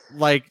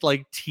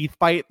teeth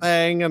bite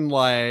thing, and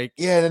like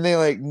and then they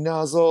like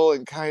nuzzle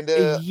and kind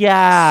of sort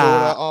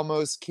of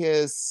almost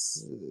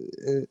kiss.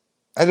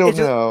 I don't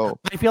know.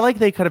 I feel like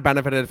they could have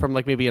benefited from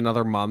like maybe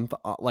another month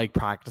like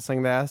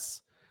practicing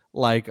this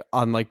like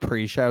on like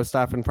pre-show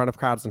stuff in front of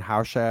crowds and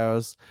house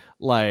shows.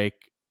 Like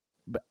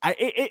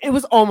it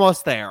was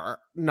almost there,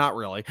 not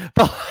really.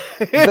 But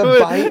the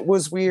bite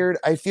was weird.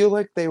 I feel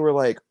like they were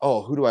like,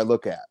 oh, who do I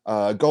look at?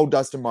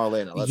 Goldust and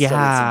Marlena. Let's study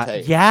some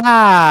tape.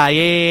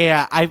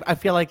 Yeah. I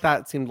feel like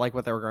that seemed like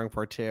what they were going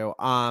for too.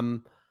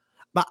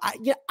 But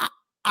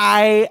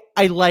I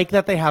like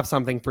that they have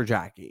something for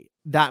Jackie.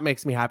 That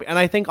makes me happy. And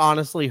I think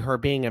honestly, her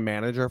being a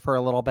manager for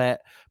a little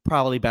bit,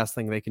 probably best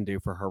thing they can do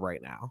for her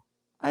right now.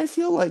 I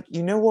feel like,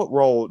 you know what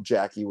role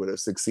Jackie would have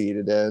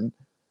succeeded in?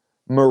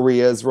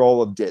 Maria's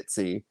role of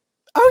Ditzy.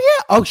 Oh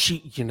yeah. Oh,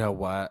 you know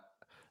what?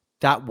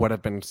 That would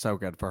have been so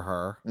good for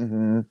her.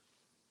 Mm-hmm.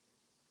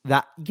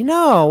 That, you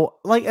know,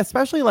 like,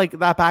 especially like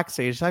that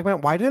backstage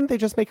segment, why didn't they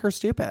just make her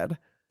stupid?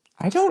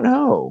 I don't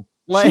know.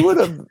 Like, she would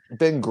have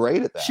been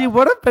great at that. She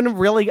would have been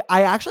really,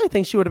 I actually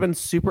think she would have been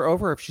super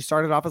over if she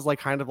started off as like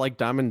kind of like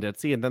dumb and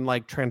ditzy and then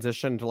like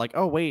transitioned to like,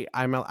 oh wait,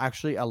 I'm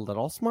actually a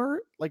little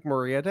smart like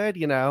Maria did,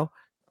 you know?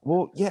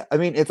 Well, yeah, I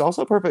mean, it's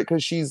also perfect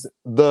because she's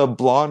the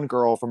blonde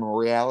girl from a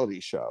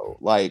reality show.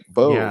 Like,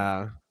 boom.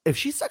 Yeah. If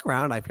she stuck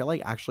around, I feel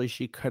like actually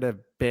she could have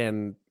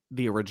been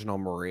the original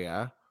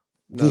Maria.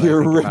 The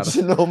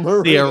original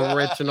Maria.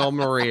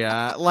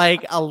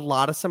 Like a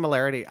lot of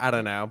similarity. I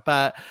don't know.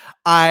 But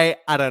I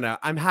don't know.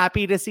 I'm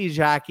happy to see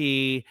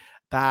Jackie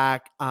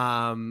back.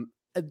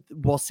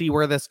 We'll see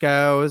where this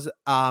goes.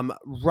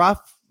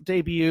 Rough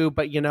debut,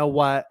 but you know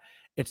what?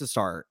 It's a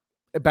start.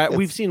 But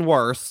we've seen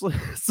worse.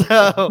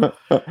 So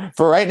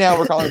for right now,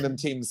 we're calling them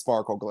Team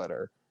Sparkle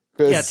Glitter.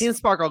 Yeah, Team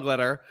Sparkle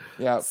Glitter.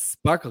 Yeah.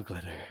 Sparkle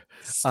Glitter.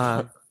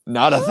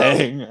 Not a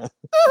thing.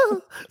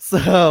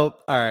 So,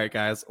 all right,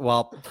 guys.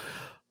 Well,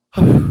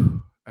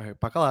 all right,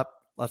 buckle up.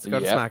 Let's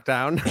go to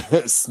SmackDown.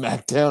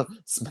 SmackDown.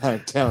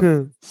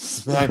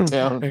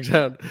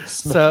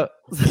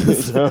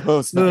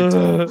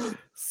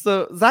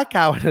 So Zach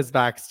Gowen is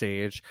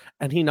backstage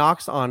and he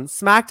knocks on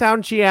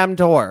SmackDown GM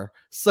door.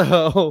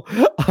 So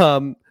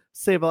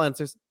Sable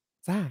answers,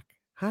 Zach,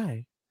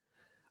 hi.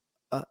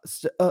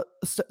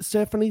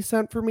 Stephanie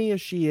sent for me.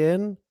 Is she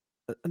in?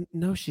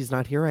 No, she's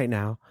not here right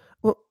now.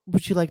 Well,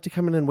 would you like to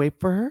come in and wait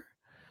for her?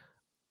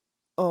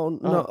 Oh,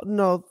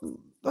 no,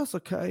 that's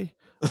okay.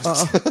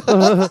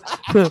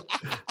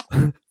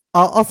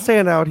 I'll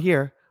stand out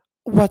here.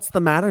 What's the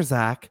matter,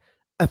 Zach?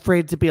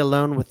 Afraid to be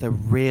alone with a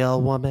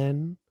real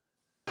woman?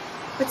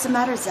 What's the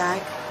matter,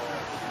 Zach?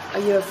 Are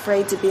you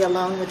afraid to be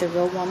alone with a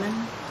real woman?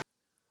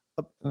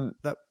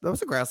 That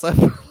was aggressive.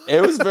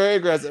 It was very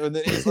aggressive. And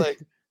then he's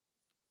like,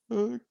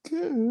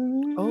 okay.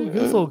 Oh, I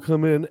guess I'll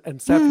come in.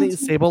 And Stephanie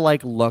Sable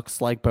like looks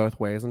like both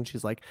ways. And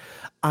she's like,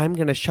 I'm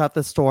going to shut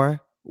this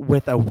door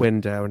with a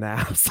window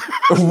now.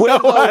 Window.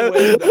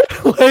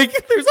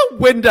 Like there's a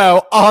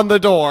window on the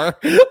door.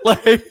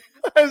 Like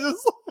I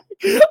just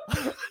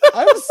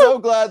I'm so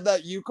glad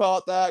that you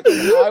caught that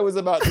because I was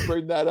about to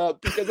bring that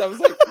up because I was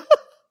like,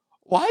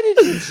 why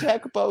did you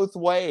check both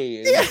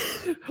ways? Yeah.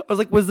 I was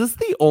like, was this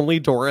the only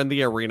door in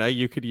the arena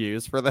you could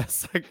use for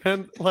this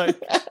segment? Like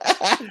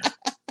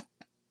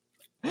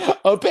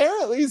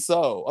Apparently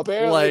so.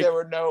 Apparently there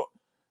were no.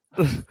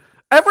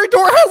 Every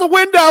door has a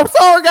window.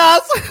 Sorry,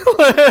 guys.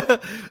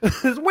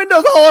 There's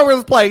windows all over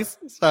the place.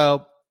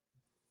 So,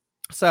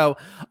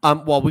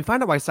 well, we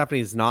find out why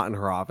Stephanie's not in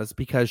her office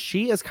because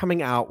she is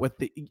coming out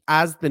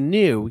as the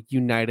new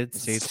United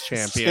States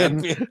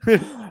champion.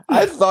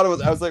 I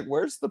was like,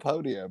 where's the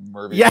podium?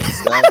 Yeah.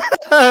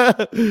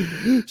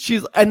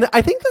 And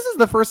I think this is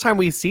the first time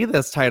we see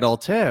this title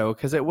too,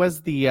 because it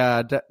was the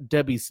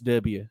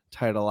WCW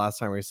title last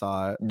time we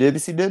saw it.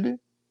 WCW?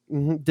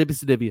 Mm-hmm,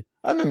 WCW.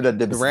 I remember that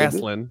WCW. The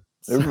wrestling.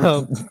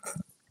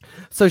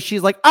 So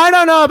she's like, I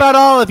don't know about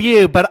all of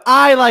you, but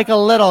I like a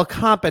little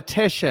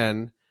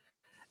competition.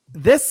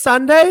 This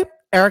Sunday,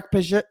 Eric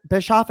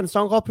Bischoff and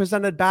Stone Cold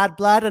presented Bad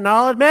Blood, and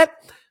I'll admit,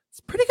 it's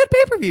a pretty good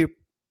pay-per-view.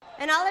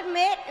 And I'll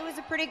admit, it was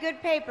a pretty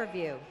good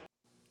pay-per-view.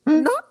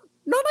 Not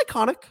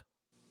iconic.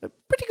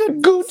 Pretty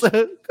good. Good.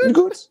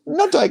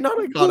 Not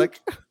iconic.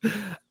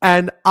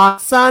 And on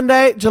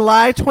Sunday,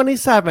 July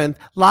 27th,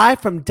 live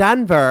from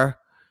Denver,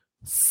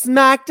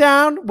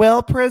 SmackDown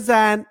will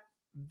present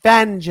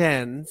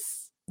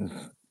Vengeance.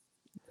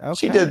 Okay.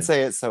 She did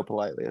say it so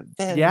politely.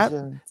 Vengeance. Yep.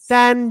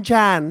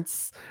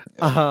 Vengeance.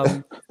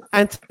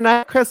 And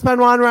tonight, Chris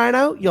Benoit and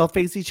Rhino, you'll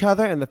face each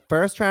other in the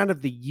first round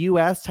of the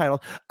U.S.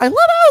 title. I love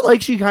how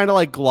she kind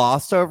of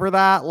glossed over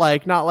that.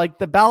 Not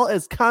the belt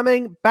is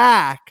coming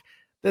back.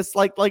 This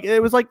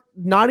it was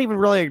not even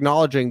really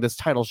acknowledging this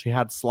title she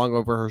had slung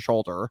over her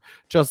shoulder.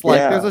 Just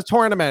there's a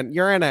tournament.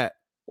 You're in it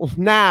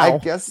now. I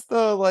guess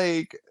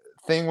the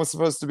thing was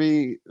supposed to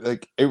be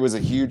it was a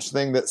huge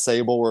thing that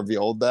Sable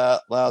revealed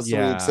that last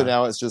week. So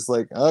now it's just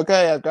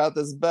okay, I've got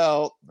this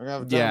belt. We're gonna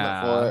have a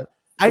tournament for it.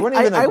 I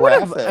would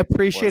have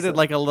appreciated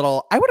a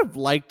little. I would have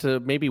liked to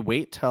maybe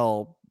wait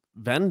till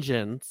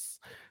Vengeance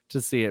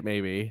to see it.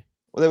 Maybe.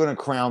 Well, they would have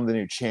crowned the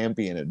new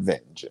champion at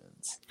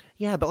Vengeance.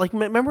 Yeah, but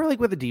remember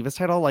with the Divas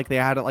title, they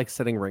had it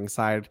sitting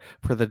ringside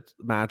for the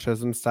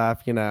matches and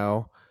stuff.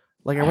 I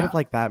would have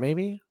liked that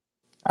maybe.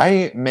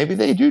 Maybe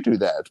they do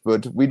that,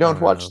 but we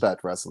don't watch that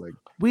wrestling.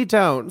 We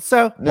don't,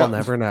 so we'll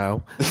never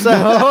know.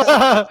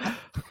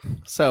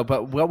 So,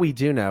 but what we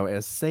do know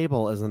is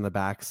Sable is in the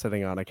back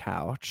sitting on a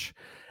couch,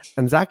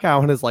 and Zach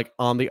Gowen is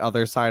on the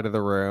other side of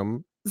the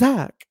room.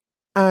 Zach,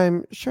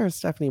 I'm sure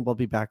Stephanie will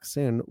be back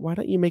soon. Why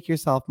don't you make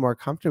yourself more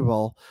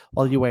comfortable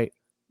while you wait?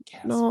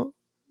 Yes.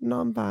 No,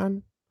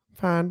 I'm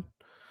fine.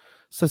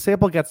 So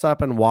Sable gets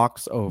up and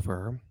walks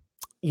over.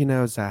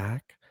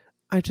 Zach,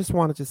 I just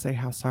wanted to say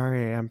how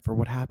sorry I am for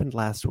what happened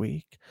last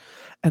week.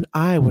 And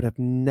I would have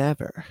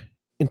never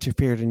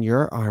interfered in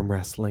your arm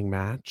wrestling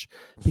match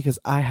because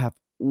I have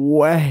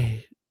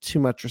way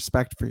too much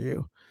respect for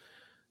you.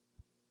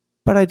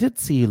 But I did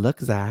see you look,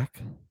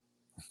 Zach.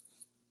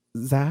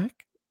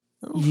 Zach,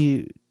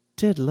 you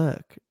did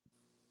look,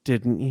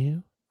 didn't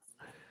you?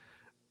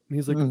 And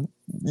he's like,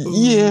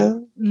 yeah.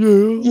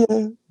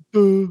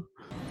 You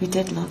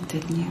did look,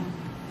 didn't you?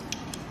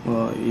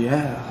 Well,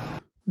 yeah.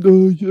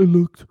 No, you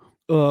looked.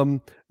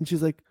 And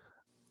she's like,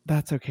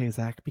 that's okay,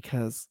 Zach,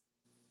 because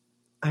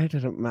I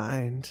didn't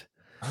mind.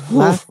 We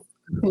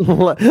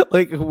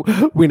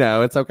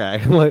know it's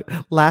okay.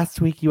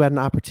 Last week you had an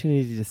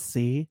opportunity to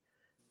see.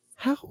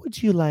 How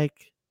would you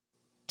like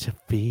to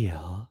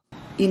feel?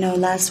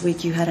 Last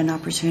week you had an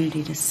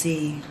opportunity to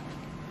see.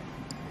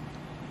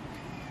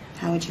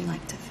 How would you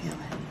like to feel it?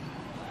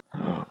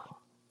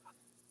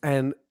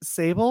 And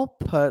Sable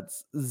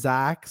puts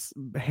Zach's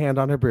hand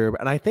on her boob,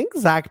 and I think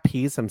Zach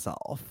pees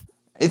himself.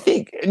 I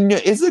think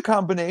it's a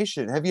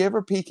combination. Have you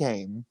ever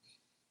PK'd?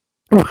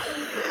 That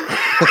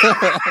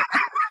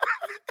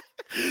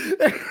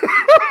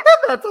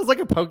sounds like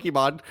a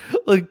Pokemon.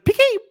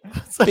 PK'd.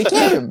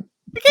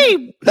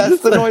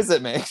 That's the noise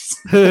it makes.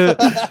 So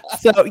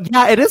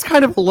yeah, it is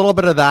kind of a little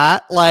bit of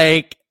that.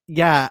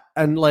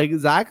 And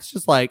Zach's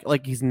just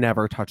like he's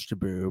never touched a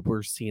boob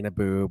or seen a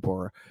boob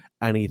or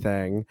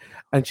anything.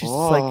 And she's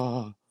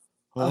just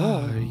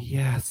oh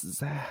yes,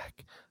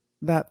 Zach.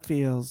 That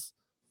feels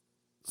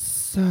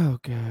so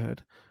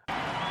good.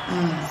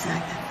 Oh,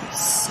 Zach, that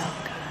feels so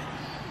good.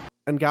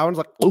 And Gowen's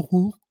like,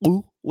 ooh,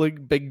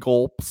 big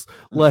gulps.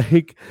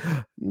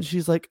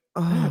 She's like,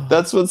 oh.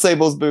 That's what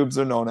Sable's boobs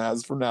are known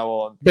as from now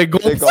on. Big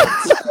gulps.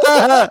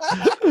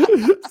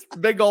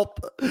 Big gulp.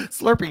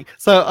 Slurpee.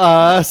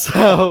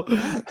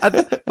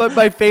 But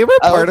my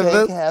favorite part of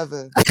this.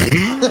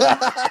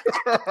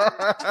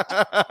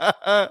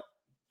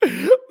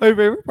 My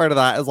favorite part of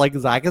that is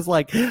Zach is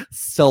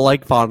still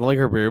fondling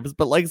her boobs,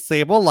 but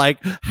Sable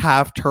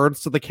half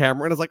turns to the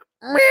camera and is like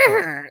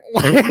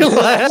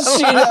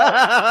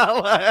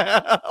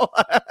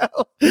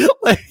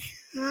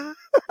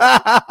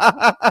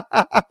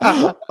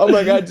oh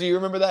my god, do you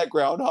remember that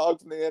groundhog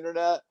from the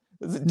internet?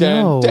 Is it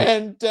dun?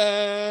 Wait,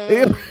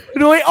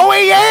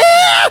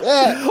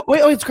 yeah!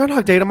 Wait, it's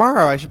Groundhog Day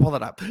tomorrow. I should pull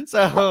that up.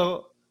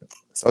 So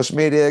social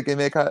media, give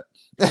me a cut.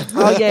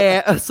 Oh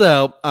yeah.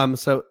 So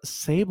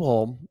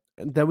Sable,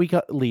 then we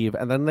leave,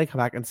 and then they come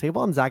back, and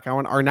Sable and Zach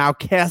Gowen are now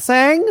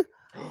kissing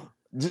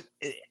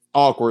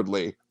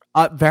awkwardly.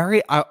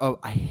 Very. I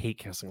hate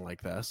kissing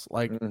like this.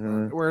 Like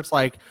where it's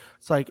like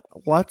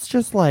let's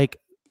just like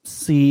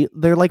see.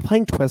 They're like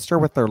playing Twister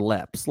with their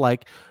lips.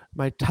 Like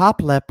my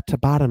top lip to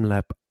bottom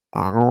lip.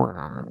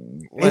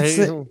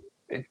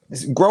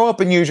 It's grow up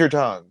and use your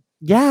tongue.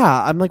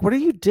 Yeah, I'm like, what are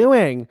you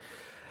doing?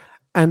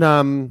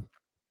 And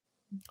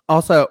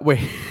also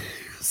wait.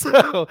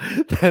 So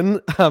then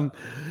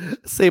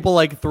Sable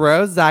like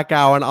throws Zach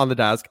Gowen on the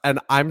desk, and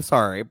I'm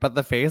sorry, but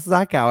the face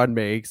Zach Gowen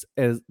makes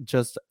is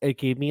just, it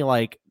gave me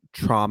like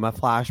trauma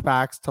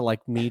flashbacks to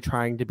like me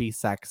trying to be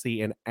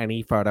sexy in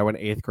any photo in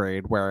 8th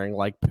grade wearing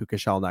like puka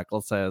shell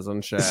necklaces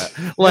and shit.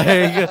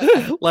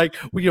 like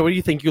you know, when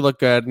you think you look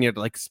good and you have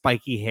like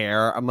spiky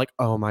hair, I'm like,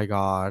 oh my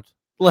God.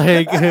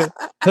 Like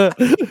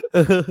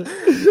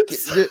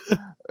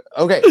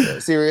okay,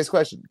 serious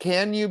question.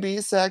 Can you be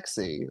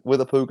sexy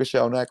with a puka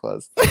shell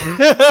necklace?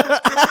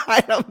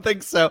 I don't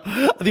think so.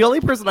 The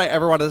only person I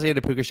ever want to see in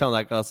a puka shell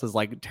necklace is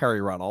like Terry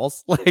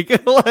Runnels. Like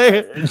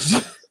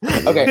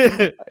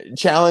okay.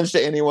 Challenge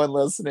to anyone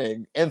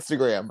listening.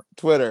 Instagram,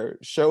 Twitter,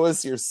 show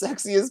us your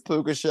sexiest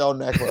puka shell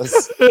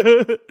necklace.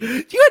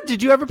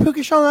 Did you have a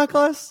puka shell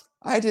necklace?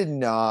 I did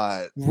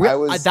not.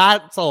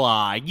 That's a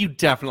lie. You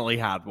definitely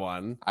had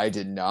one. I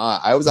did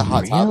not. I was a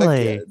Hot Topic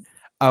kid.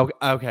 Oh,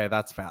 okay,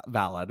 that's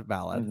valid.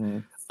 Mm-hmm.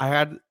 I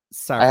had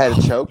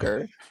a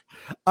choker.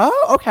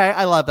 Oh, okay,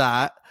 I love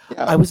that.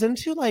 Yeah. I was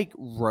into like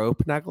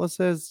rope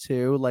necklaces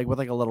too, like with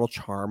like a little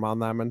charm on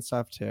them and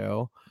stuff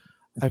too.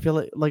 I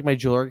feel like my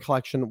jewelry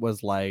collection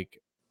was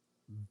like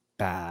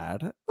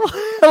bad.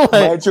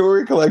 My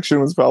jewelry collection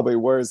was probably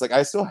worse. Like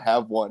I still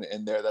have one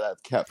in there that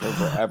I've kept for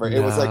forever.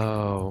 It was like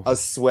a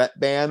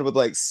sweatband with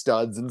like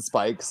studs and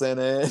spikes in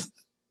it.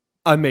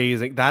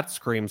 Amazing. That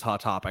screams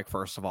Hot Topic,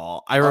 first of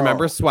all. I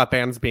remember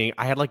sweatbands being,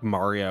 I had like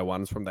Mario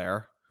ones from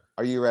there.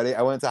 Are you ready?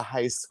 I went to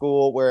high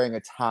school wearing a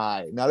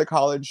tie, not a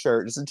collared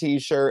shirt, just a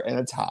t-shirt and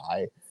a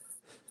tie.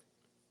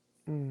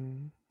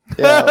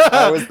 Yeah,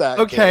 I was that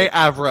okay, kid.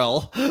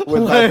 Avril.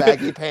 With my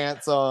baggy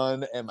pants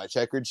on and my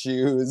checkered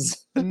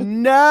shoes.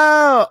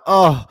 No.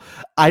 Oh,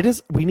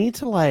 we need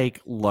to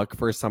like look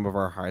for some of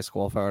our high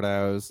school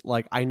photos.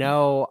 Like I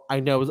know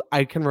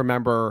I can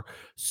remember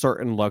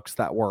certain looks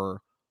that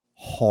were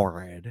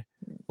horrid.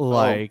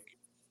 Like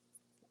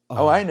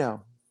I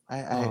know.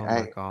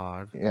 My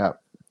God. Yeah.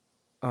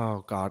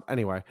 Oh God.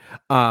 Anyway.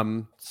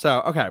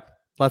 So okay.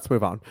 Let's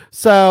move on.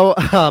 So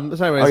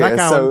anyways, Zach Gowen,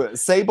 so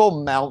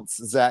Sable mounts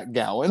Zach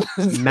Gowen.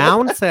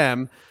 Mounts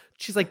him.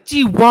 She's like, "Do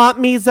you want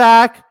me,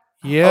 Zach?"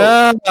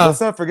 Yeah. Let's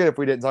not forget, if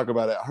we didn't talk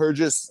about it, her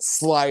just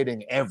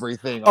sliding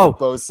everything on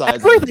both sides.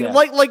 Everything, of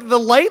the desk. like the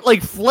light,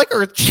 like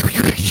flickers.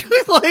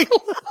 like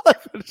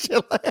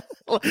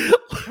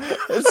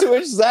to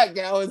which Zach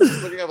Gowen's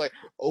just looking at like,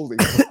 holy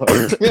fuck.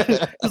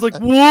 It's like,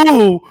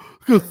 whoa,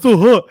 it's so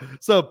hot.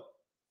 So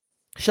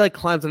she like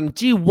climbs on him.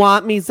 Do you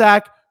want me,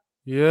 Zach?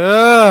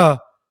 Yeah.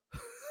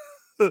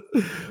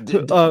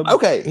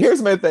 Okay,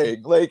 here's my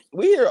thing. Like,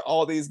 we hear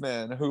all these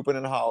men hooping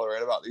and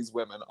hollering about these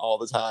women all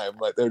the time.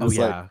 Like, they're just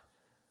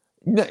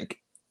like,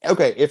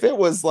 okay, if it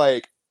was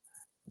like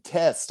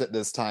Test at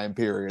this time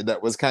period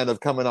that was kind of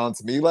coming on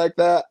to me like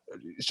that,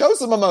 show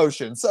some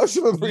emotion,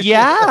 social appreciation.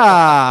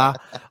 Yeah.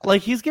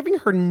 Like, he's giving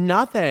her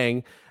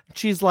nothing.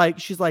 She's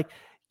like,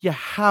 yeah,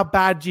 how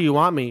bad do you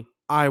want me?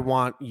 I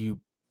want you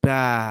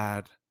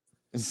bad.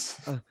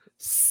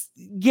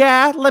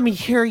 Yeah, let me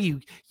hear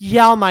you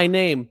yell my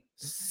name.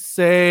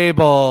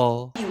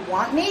 Sable. You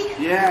want me?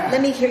 Yeah.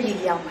 Let me hear you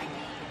yell my name.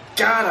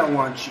 God, I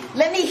want you.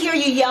 Let me hear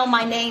you yell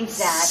my name,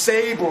 Zach.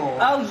 Sable.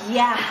 Oh,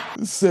 yeah.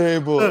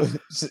 Sable.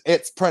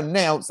 It's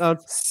pronounced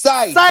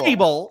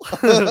Sable.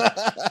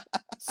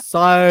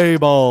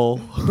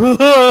 Sable.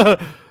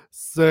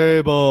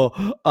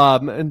 Sable.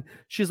 And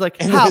she's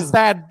like, how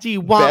bad do you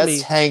want me?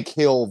 Best Hank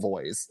Hill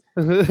voice.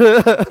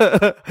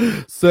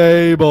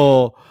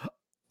 Sable.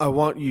 I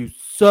want you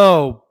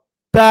so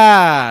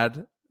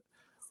bad.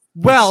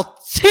 Well,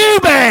 too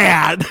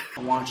bad.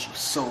 I want you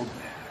so bad.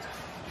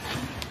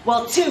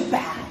 Well, too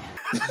bad.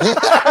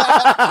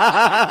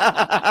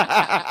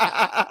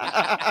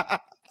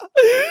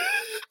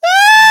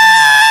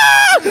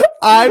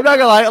 I'm not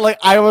gonna lie, like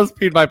I almost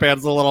peed my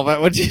pants a little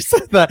bit when she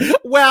said that.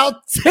 Well,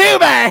 too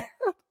bad.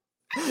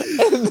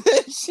 And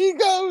then she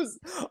goes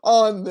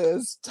on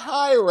this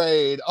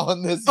tirade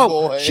on this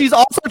boy. She's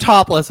also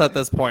topless at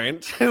this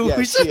point. Yeah,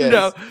 we should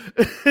know.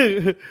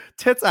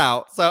 Tits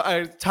out.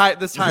 So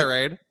this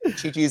tirade.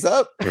 Chi-Chi's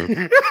up.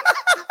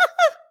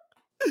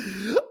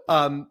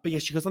 But yeah,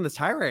 she goes on this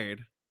tirade.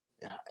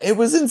 It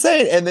was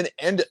insane. And then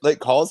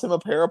calls him a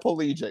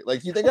paraplegic.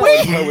 Like, you think I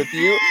would go with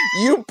you?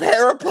 You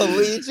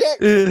paraplegic?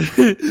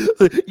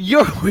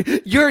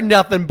 You're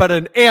nothing but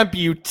an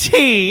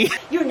amputee.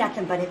 You're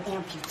nothing but an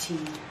amputee.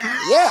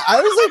 Yeah,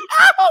 I was like,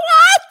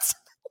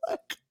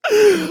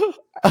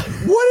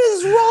 what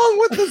is wrong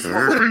with this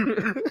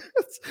woman?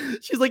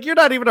 She's like, you're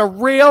not even a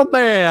real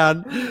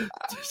man.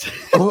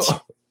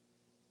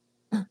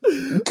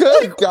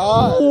 Good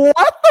God.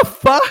 What the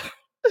fuck?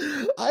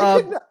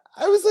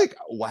 I was like,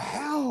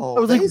 wow. I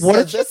was like, what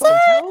did you say?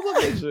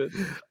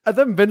 Television. And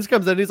then Vince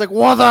comes in. He's like,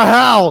 what the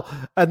hell?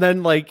 And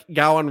then like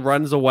Gowen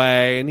runs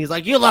away and he's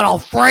like, you little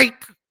freak.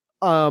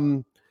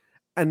 And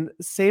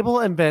Sable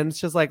and Vince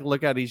just like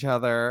look at each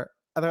other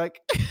and they're like,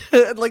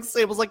 and, like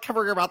Sable's like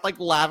covering her mouth, like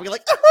laughing,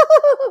 like,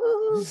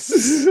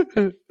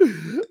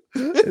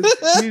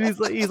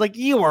 he's like,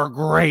 you are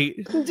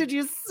great. Did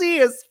you see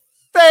his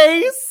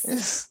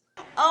face?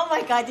 Oh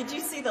my God, did you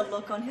see the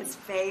look on his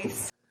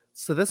face?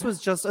 So this was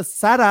just a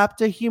setup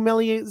to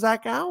humiliate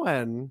Zach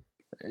Gowen.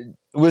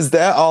 Was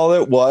that all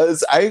it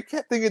was? I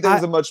kept thinking there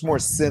was a much more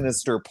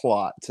sinister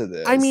plot to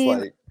this. I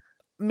mean,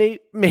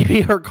 maybe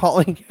her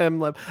calling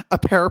him like a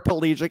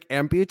paraplegic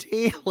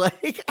amputee.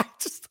 Like,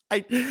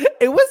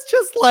 it was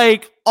just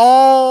like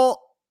I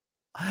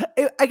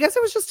guess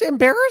it was just to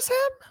embarrass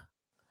him.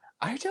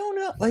 I don't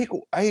know. Like,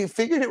 I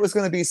figured it was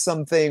going to be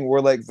something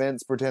where like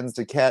Vince pretends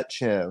to catch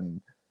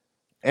him.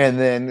 And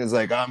then it's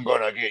like, I'm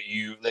going to get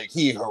you. Like,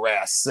 he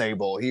harassed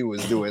Sable. He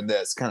was doing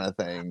this kind of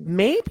thing.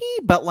 Maybe,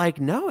 but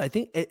like, no, I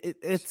think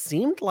it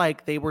seemed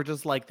like they were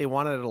just like, they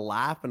wanted to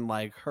laugh and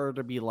like her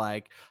to be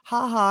like,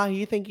 haha,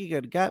 you think you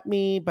could get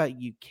me, but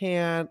you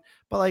can't.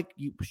 But like,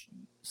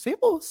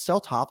 Sable was still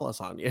topless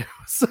on you.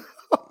 So.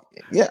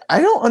 Yeah, I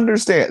don't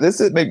understand. This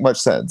didn't make much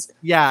sense.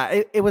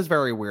 Yeah, it was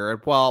very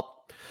weird.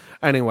 Well,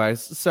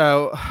 anyways,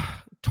 so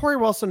Torrie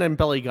Wilson and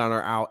Billy Gunn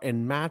are out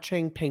in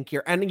matching pink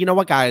gear. And you know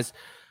what, guys?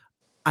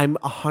 I'm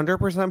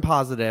 100%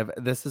 positive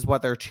this is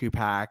what their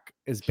 2-pack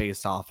is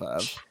based off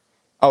of.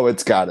 Oh,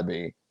 it's got to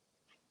be.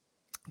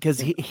 Because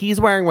he's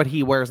wearing what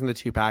he wears in the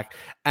 2-pack,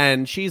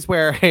 and she's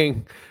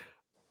wearing,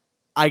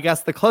 I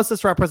guess, the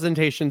closest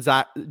representation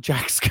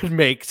Jax could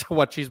make to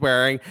what she's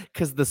wearing,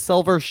 because the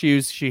silver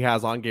shoes she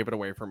has on gave it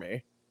away for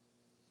me.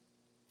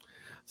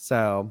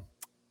 So,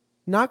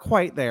 not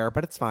quite there,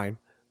 but it's fine.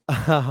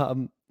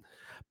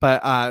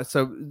 But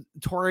so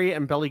Torrie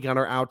and Billy Gunn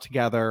are out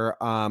together.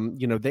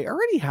 You know, they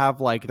already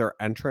have like their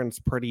entrance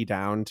pretty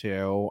down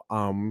to.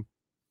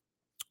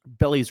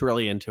 Billy's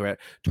really into it.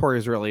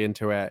 Torrie's really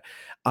into it.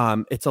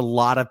 It's a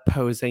lot of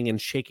posing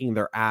and shaking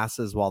their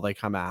asses while they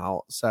come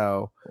out.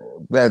 So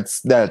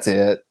that's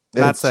it.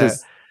 That's it.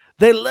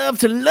 They love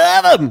to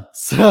love them.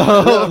 So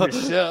they love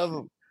to shove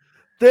them.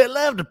 They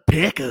love to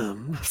pick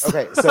them.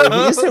 Okay,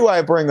 so he's who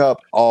I bring up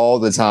all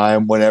the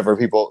time whenever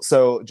people.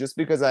 So just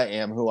because I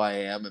am who I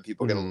am, and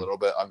people get a little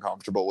bit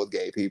uncomfortable with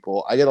gay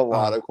people, I get a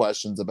lot of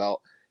questions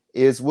about,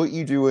 is what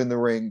you do in the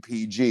ring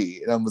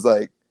PG? And I was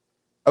like,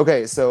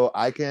 okay, so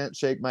I can't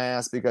shake my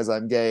ass because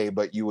I'm gay,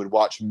 but you would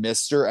watch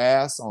Mr.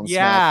 Ass on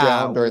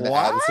SmackDown during the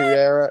Attitude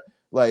Era?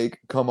 Like,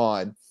 come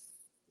on.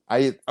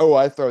 I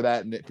throw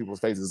that in people's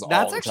faces all the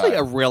time. That's actually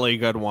a really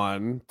good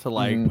one to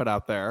like put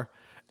out there.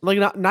 Like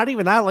not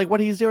even that, like what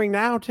he's doing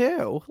now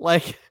too.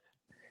 Like,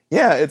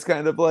 yeah, it's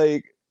kind of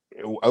like,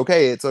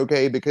 okay, it's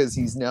okay because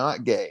he's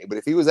not gay, but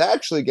if he was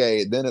actually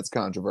gay, then it's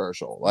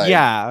controversial. Like,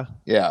 yeah.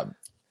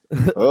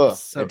 Ugh,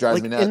 So, it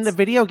drives like, me nuts. in the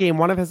video game,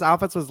 one of his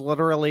outfits was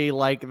literally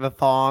like the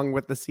thong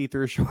with the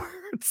see-through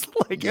shorts.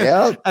 Like,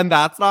 yeah, and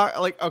that's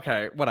not like,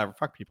 okay, whatever,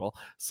 fuck people.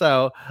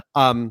 So,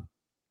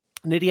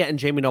 Nidia and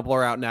Jamie Noble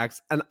are out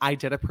next, and I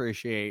did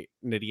appreciate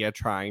Nidia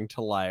trying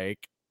to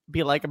like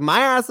be like,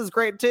 my ass is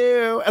great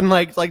too, and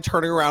like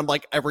turning around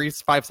like every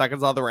 5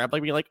 seconds on the ramp,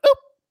 like being like, oh,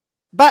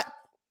 but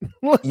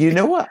you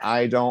know what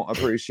I don't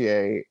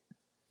appreciate?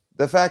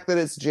 The fact that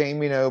it's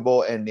Jamie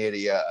Noble and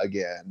Nidia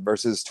again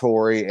versus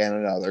Torrie and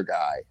another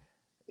guy.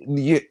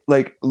 You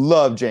like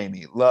love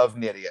Jamie, love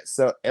Nidia.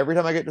 So every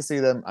time I get to see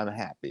them, I'm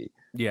happy.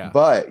 Yeah.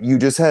 But you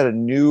just had a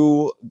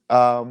new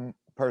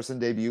person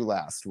debut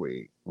last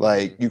week.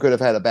 Like you could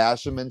have had a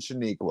Basham and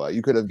Shaniqua.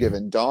 You could have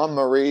given Dawn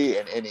Marie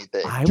and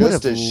anything. I just would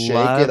have to shake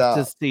loved it up.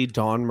 to see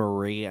Dawn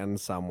Marie and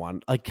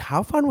someone. Like,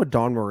 how fun would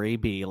Dawn Marie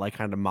be? Like,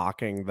 kind of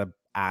mocking the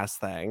ass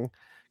thing.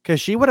 Because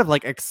she would have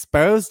like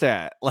exposed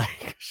it.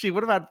 Like she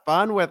would have had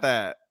fun with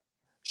it.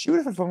 She would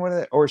have had fun with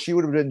it, or she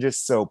would have been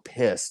just so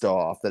pissed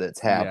off that it's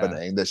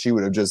happening that she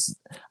would have just.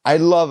 I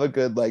love a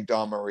good like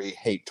Dawn Marie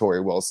hate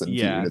Torrie Wilson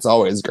feud. It's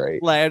always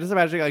great. Like I just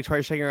imagine like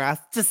Torrie shaking her ass,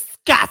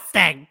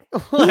 disgusting.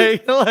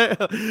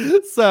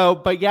 So,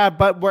 but yeah,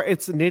 but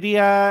it's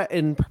Nidia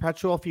in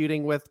perpetual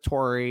feuding with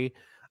Torrie.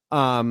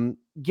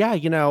 Yeah,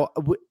 you know,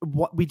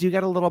 we do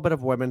get a little bit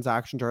of women's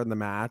action during the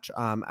match.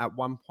 At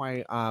one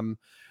point,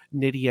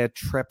 Nidia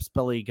trips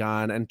Billy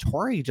Gunn and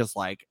Torrie just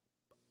like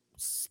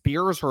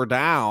spears her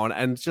down,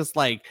 and it's just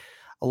like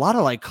a lot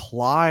of like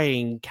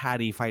clawing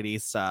catty fighty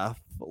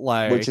stuff,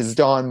 like which is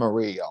Dawn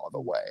Marie all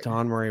the way.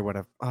 Dawn Marie would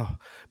have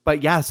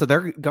but yeah, so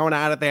they're going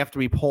at it. They have to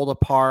be pulled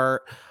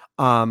apart.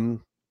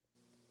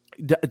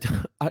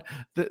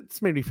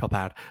 This made me feel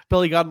bad.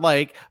 Billy Gunn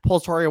like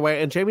pulls Torrie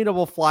away, and Jamie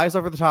Noble flies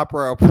over the top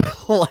rope.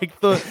 Like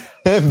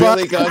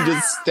Billy Gunn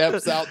just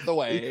steps out the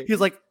way.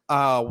 He's like,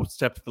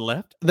 step to the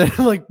left, and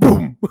then like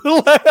boom.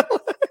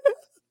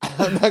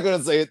 I'm not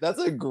gonna say it. That's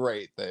a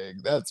great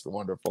thing. That's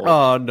wonderful.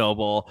 Oh,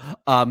 noble.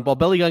 Well,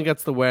 Billy Gunn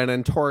gets the win,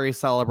 and Torrie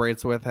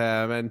celebrates with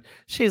him, and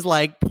she's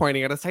like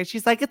pointing at his face.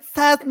 She's like, "It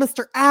says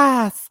Mr.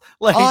 Ass,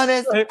 like on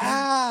his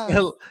ass.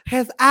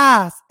 His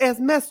ass is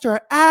Mr.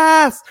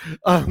 Ass."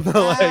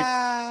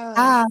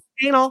 Like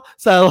anal.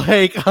 So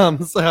like,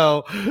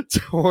 so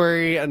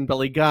Torrie and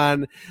Billy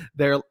Gunn,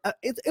 they're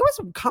it was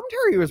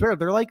commentary. It was weird.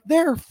 They're like,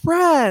 they're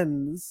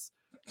friends.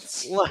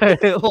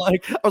 like I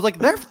was like,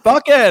 they're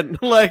fucking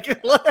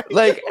like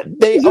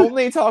they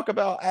only talk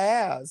about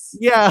ass.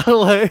 Yeah,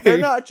 like they're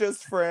not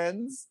just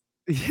friends.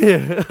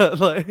 Yeah,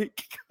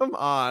 like come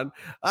on,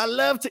 I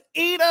love to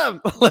eat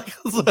them. Like,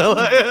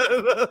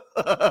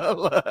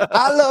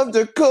 I love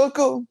to cook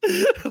them.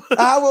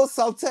 I will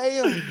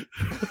saute them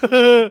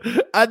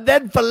and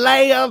then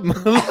fillet them.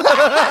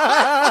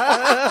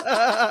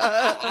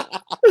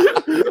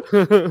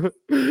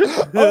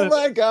 Oh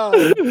my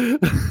god.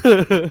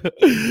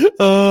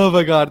 Oh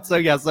my god. So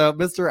yeah, so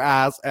Mr.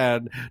 Ass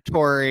and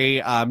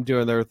Torrie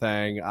doing their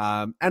thing.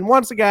 And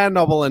once again,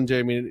 Noble and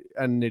Jamie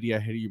and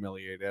Nidia hit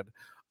humiliated.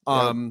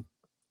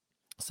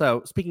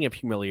 So speaking of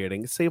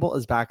humiliating, Sable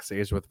is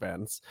backstage with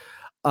Vince.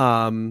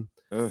 And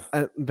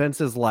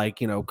Vince is like,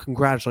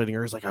 congratulating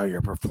her. He's like, "Oh,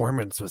 your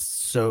performance was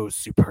so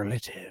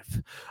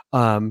superlative."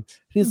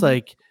 He's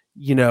like,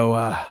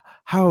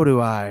 how do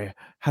I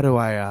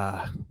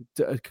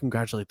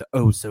congratulate the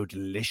oh so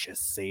delicious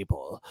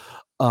Sable?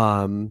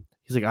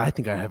 He's like, "I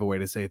think I have a way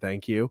to say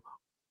thank you.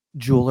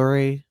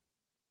 Jewelry,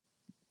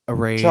 a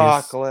raise,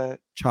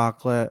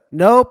 chocolate.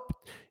 Nope.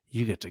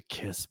 You get to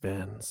kiss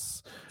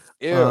Vince."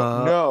 Ew,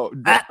 no.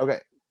 Okay.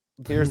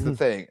 Here's the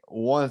thing.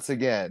 Once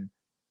again,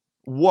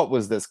 what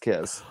was this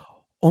kiss?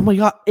 Oh my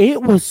god,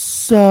 it was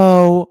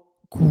so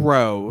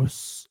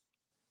gross.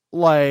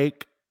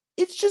 Like,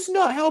 it's just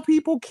not how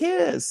people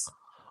kiss.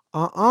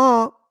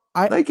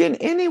 Like in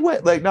any way.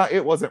 Like,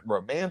 it wasn't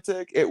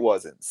romantic. It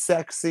wasn't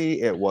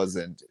sexy. It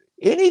wasn't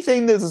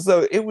anything that's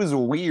so. It was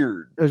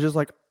weird. It was just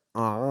like,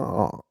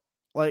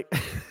 like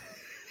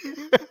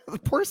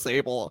poor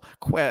Sable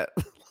quit.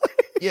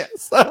 Yes.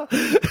 So,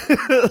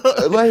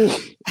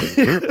 like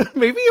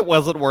maybe it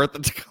wasn't worth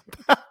it to come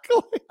back.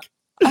 Like,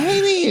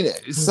 I mean,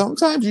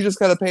 sometimes you just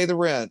gotta pay the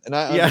rent, and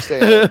I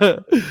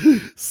understand.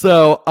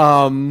 So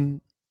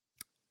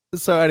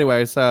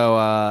anyway,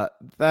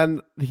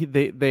 then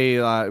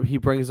he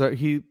brings her.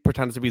 He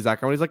pretends to be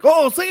Zach Gowen. He's like,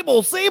 "Oh,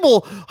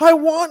 Sable, I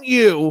want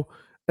you."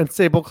 And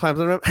Sable climbs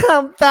on him.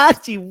 "How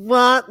fast you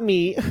want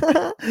me?" He's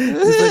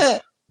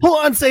like,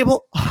 "Hold on,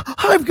 Sable.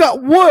 I've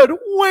got wood.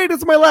 Wait,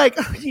 it's my leg."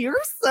 "You're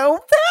so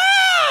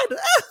bad."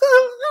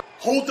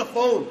 Hold the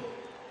phone.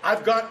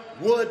 I've got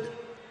wood.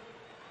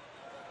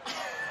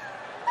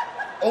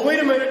 Oh, wait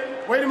a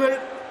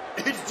minute.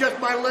 It's just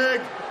my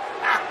leg.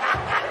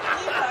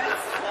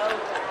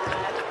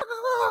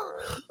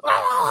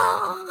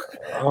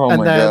 Oh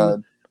my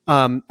god.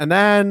 And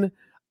then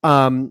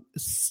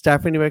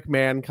Stephanie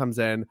McMahon comes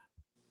in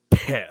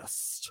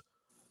pissed.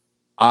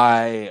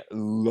 I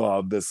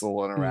love this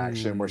little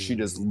interaction where she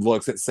just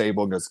looks at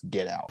Sable and goes,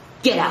 "Get out.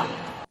 Get out."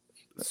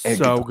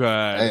 So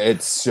good.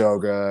 It's so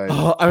good.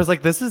 Oh, I was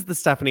like, this is the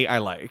Stephanie I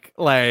like.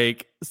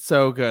 Like,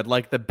 so good.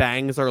 Like, the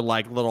bangs are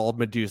like little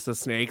Medusa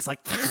snakes.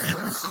 Like,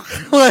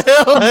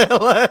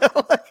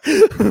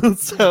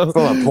 so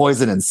full of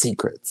poison and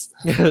secrets.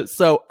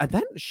 So, and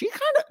then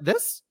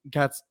this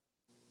gets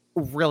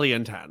really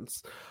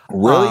intense.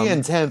 Really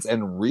intense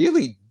and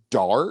really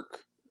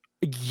dark.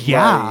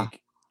 Yeah.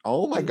 Like,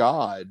 oh my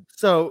god.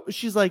 So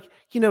she's like,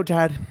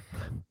 Dad,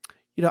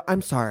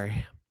 I'm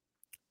sorry.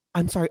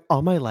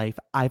 All my life,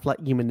 I've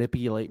let you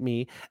manipulate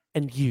me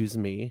and use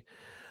me.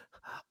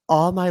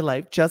 All my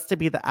life, just to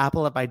be the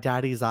apple of my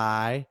daddy's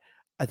eye.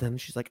 And then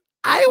she's like,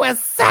 I was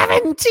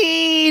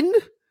 17.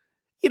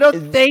 You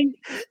don't think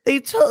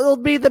they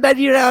told me the men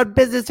you had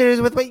business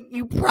owners with what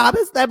you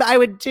promised them I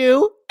would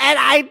do? And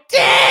I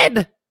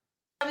did.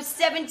 I was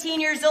 17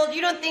 years old.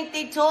 You don't think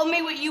they told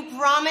me what you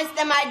promised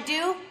them I'd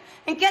do?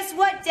 And guess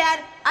what,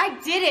 Dad? I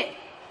did it.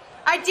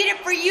 I did it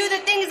for you, the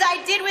things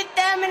I did with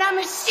them, and I'm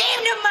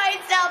ashamed of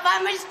myself.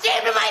 I'm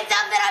ashamed of myself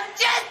that I'm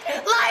just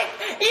like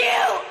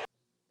you.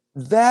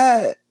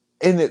 That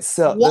in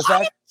itself.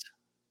 What?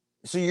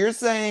 So you're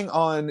saying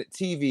on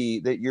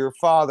TV that your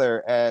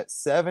father at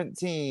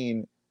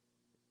 17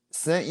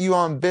 sent you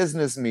on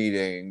business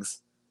meetings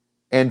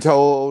and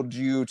told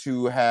you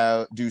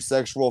to do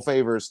sexual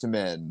favors to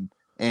men,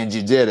 and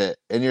you did it,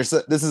 and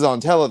this is on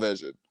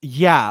television.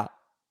 Yeah.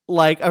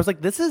 Like, I was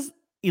like, this is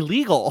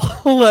illegal.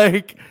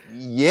 Like,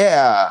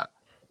 yeah.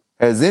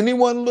 Has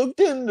anyone looked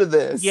into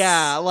this?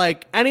 Yeah,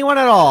 like anyone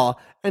at all.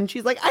 And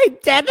she's like, I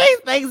did these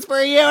things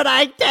for you, and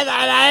I did it.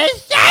 I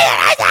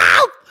ashamed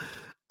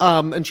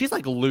myself. And she's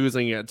like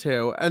losing it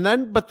too. And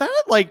then, but then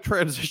it like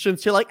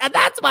transitions to like, and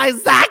that's why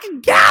Zach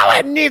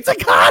Gowen needs a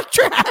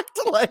contract.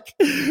 Like,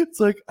 it's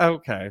like,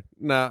 okay,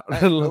 no.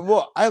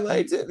 Well, I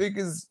liked it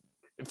because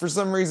for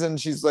some reason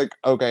she's like,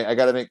 okay, I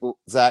gotta make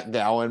Zach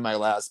Gowen my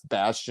last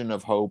bastion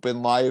of hope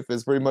in life,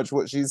 is pretty much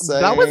what she's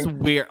saying. That was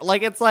weird.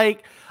 Like, it's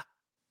like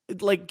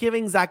like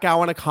giving Zach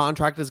Gowen a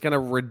contract is going to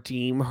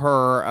redeem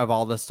her of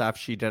all the stuff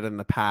she did in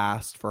the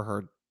past for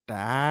her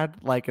dad,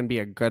 like, and be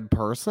a good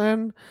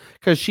person.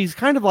 Cause she's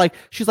kind of like,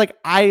 she's like,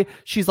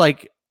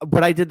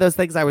 when I did those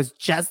things, I was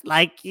just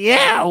like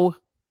you.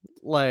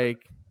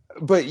 Like,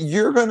 but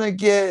you're going to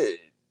get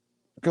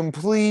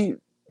complete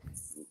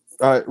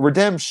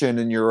redemption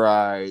in your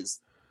eyes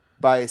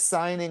by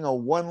signing a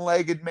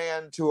one-legged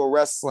man to a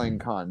wrestling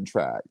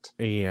contract.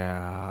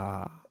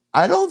 Yeah.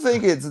 I don't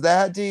think it's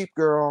that deep,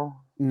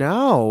 girl.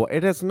 No,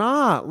 it is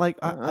not. Like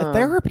a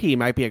therapy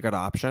might be a good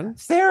option.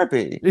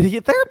 Therapy.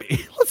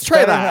 Therapy. Let's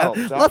try that.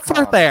 Let's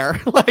start there.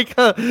 Like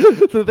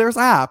there's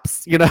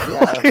apps, you know.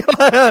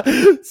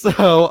 Yeah.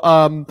 So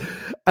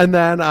and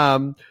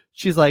then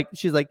she's like,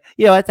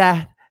 yo, what's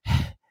that?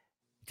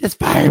 Just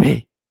fire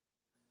me.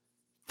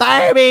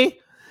 Fire me.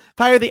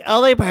 Fire the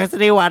only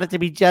person who wanted to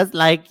be just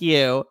like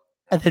you.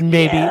 And then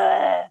maybe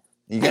I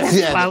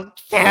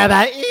won't care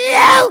about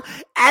you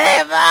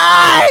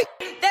anymore.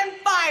 Then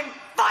fine,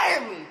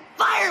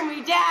 fire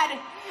me, Dad.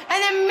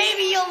 And then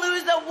maybe you'll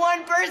lose the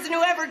one person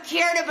who ever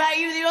cared about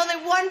you, the only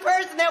one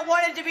person that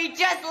wanted to be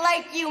just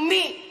like you,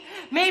 me.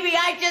 Maybe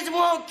I just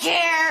won't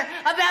care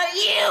about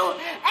you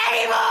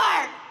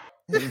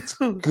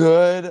anymore.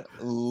 Good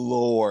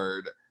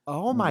Lord.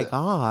 Oh my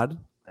God.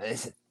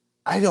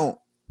 I don't.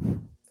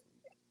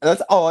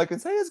 That's all I can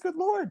say is good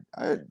Lord.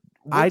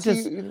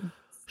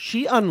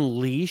 She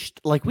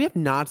unleashed, like, we have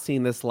not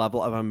seen this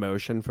level of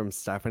emotion from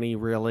Stephanie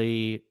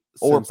really.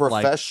 Or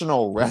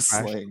professional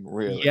wrestling,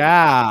 really.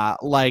 Yeah.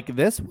 Like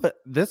this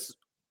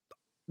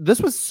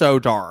was so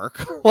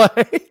dark.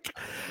 Like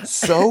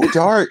so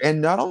dark.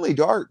 And not only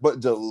dark, but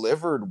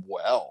delivered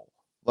well.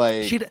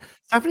 Like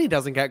Stephanie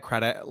doesn't get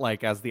credit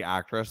like as the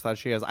actress that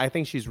she is. I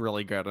think she's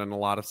really good in a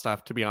lot of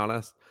stuff, to be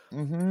honest.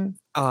 Mm-hmm.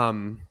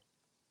 And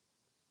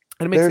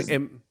it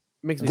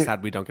makes me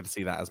sad we don't get to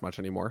see that as much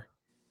anymore.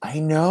 I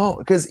know,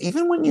 because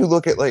even when you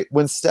look at like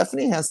when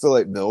Stephanie has to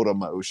like build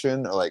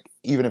emotion, or like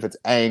even if it's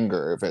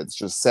anger, if it's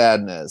just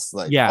sadness,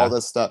 like all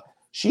this stuff,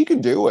 she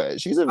can do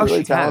it. She's a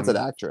really talented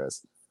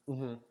actress.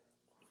 Mm-hmm.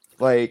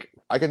 Like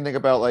I can think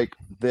about like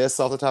this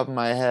off the top of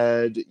my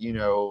head, you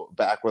know,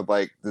 back with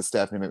like the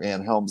Stephanie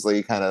McMahon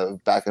Helmsley kind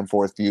of back and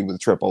forth feud with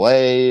Triple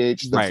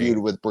H, the feud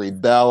with Brie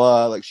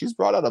Bella. Like she's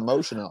brought out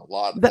emotion in a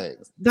lot of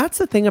things. That's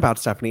the thing about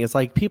Stephanie is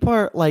like people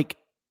are like,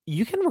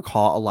 you can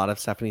recall a lot of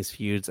Stephanie's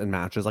feuds and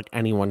matches like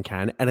anyone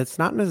can. And it's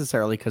not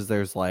necessarily because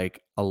there's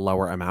like a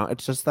lower amount.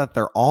 It's just that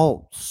they're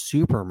all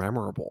super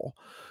memorable.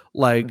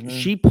 Like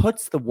she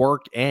puts the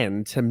work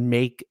in to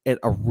make it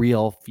a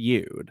real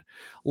feud.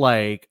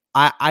 Like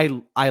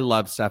I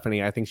love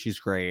Stephanie. I think she's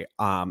great.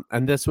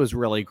 And this was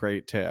really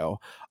great too.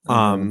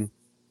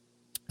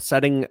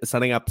 Setting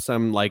up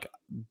some like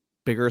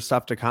bigger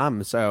stuff to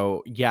come.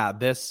 So yeah,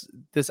 this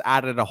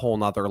added a whole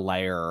nother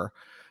layer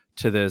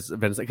to this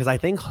event because I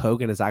think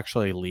Hogan is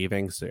actually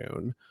leaving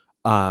soon.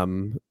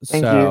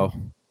 Thank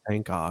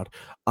God.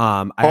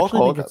 Hulk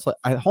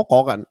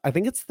Hogan. I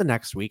think it's the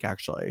next week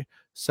actually.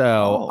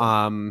 So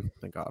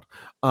thank God.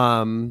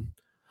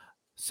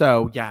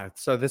 So yeah,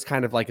 so this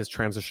kind of like is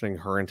transitioning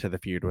her into the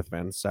feud with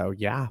Vince. So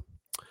yeah.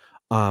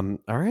 All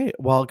right.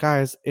 Well,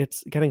 guys,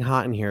 it's getting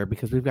hot in here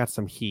because we've got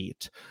some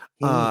heat.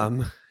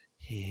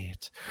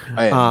 Heat.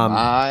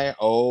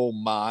 Oh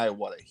my,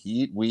 what a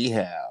heat we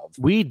have.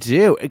 We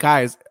do,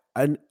 guys.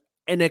 An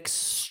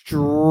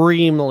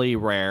extremely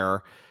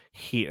rare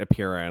heat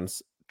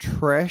appearance.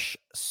 Trish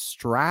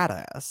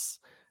Stratus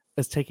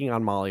is taking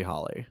on Molly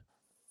Holly.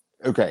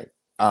 Okay.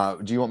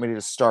 Do you want me to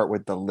just start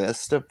with the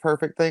list of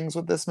perfect things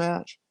with this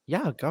match?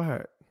 Yeah, go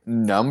ahead.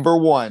 Number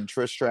 1,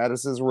 Trish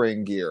Stratus's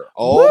ring gear.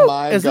 Oh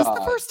my God. Is this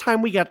the first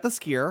time we get this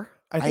gear?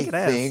 I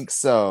think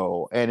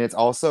so. And it's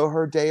also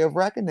her Day of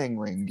Reckoning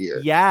ring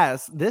gear.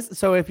 Yes.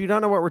 So if you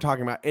don't know what we're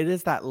talking about, it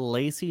is that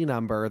lacy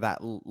number, that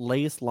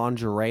lace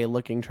lingerie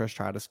looking Trish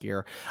Stratus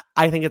gear.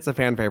 I think it's a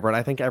fan favorite.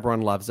 I think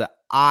everyone loves it.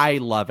 I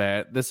love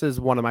it. This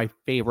is one of my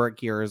favorite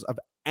gears of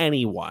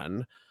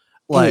anyone.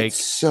 Like,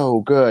 it's so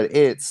good.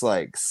 It's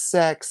like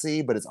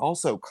sexy, but it's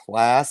also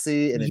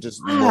classy and it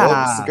just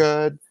looks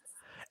good.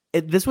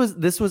 This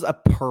was a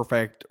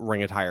perfect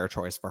ring attire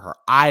choice for her.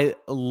 I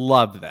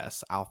love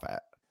this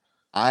outfit.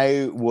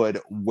 I would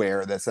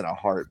wear this in a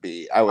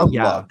heartbeat. I would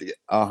love to get,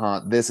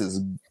 this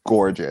is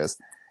gorgeous.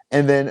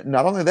 And then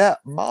not only that,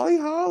 Molly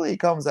Holly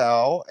comes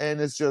out and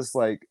it's just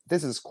like,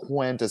 this is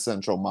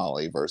quintessential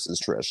Molly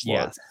versus Trish look.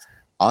 Yes.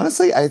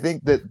 Honestly, I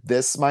think that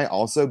this might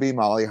also be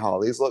Molly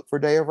Holly's look for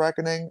Day of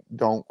Reckoning.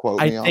 Don't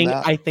quote me on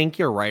that. I think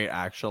you're right,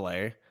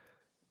 actually.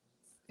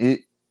 I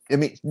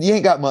mean, you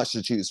ain't got much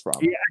to choose from.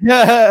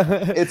 Yeah.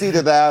 It's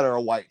either that or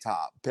a white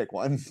top. Pick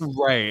one.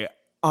 Right.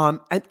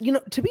 And you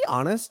know, to be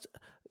honest,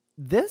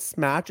 this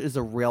match is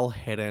a real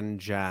hidden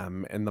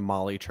gem in the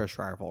Molly Trish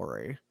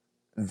rivalry.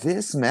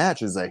 This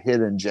match is a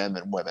hidden gem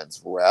in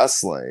women's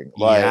wrestling.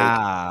 Like,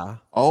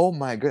 oh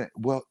my goodness.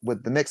 Well,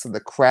 with the mix of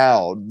the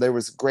crowd, there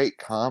was great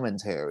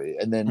commentary.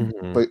 And then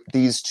but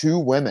these two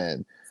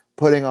women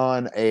putting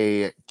on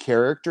a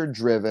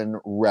character-driven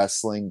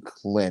wrestling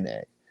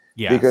clinic.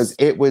 because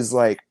it was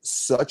like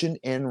such an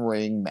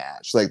in-ring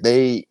match. Like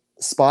they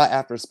spot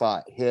after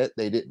spot hit,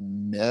 they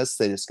didn't miss,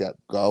 they just kept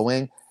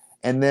going.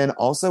 And then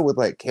also with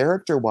like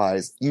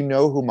character-wise, you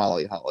know who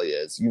Molly Holly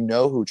is, you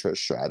know who Trish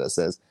Stratus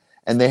is,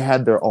 and they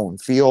had their own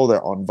feel,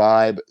 their own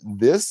vibe.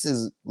 This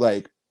is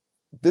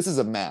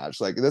a match.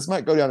 Like this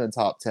might go down in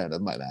top 10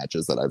 of my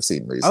matches that I've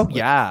seen recently. Oh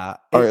yeah,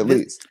 or at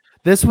least.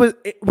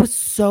 It was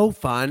so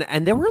fun,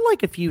 and there were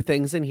like a few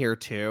things in here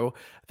too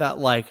that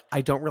like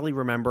I don't really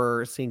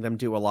remember seeing them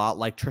do a lot.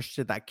 Like Trish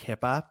did that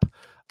kip up.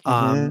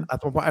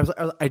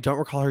 I don't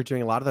recall her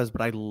doing a lot of those,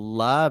 but I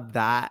love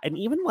that. And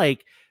even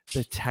like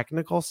the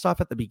technical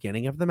stuff at the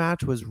beginning of the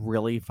match was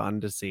really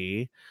fun to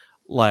see.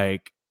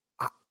 Like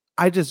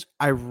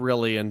I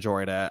really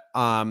enjoyed it.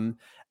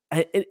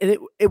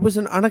 It was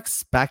an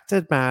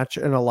unexpected match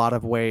in a lot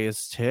of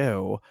ways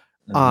too.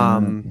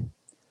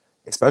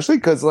 Especially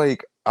because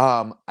like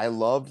I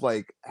loved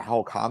like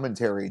how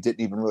commentary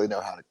didn't even really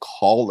know how to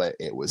call it.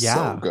 It was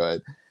so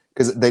good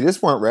because they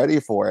just weren't ready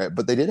for it.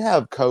 But they did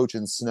have Coach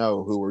and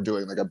Snow who were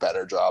doing like a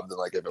better job than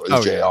like if it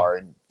was JR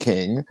and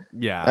King.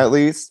 Yeah, at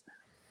least.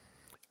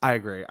 I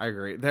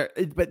agree.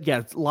 But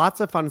yeah,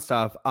 lots of fun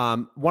stuff.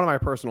 One of my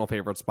personal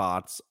favorite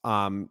spots,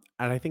 and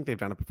I think they've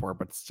done it before,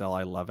 but still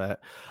I love it.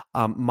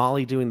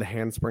 Molly doing the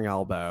handspring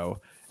elbow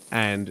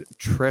and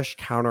Trish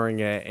countering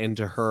it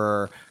into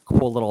her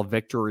cool little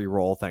victory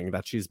roll thing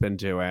that she's been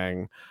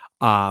doing.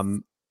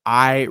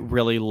 I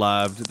really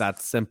loved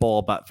that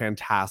simple but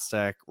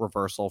fantastic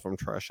reversal from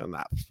Trish in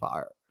that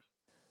spot.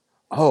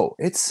 Oh,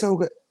 it's so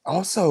good.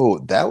 Also,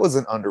 that was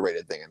an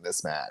underrated thing in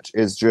this match.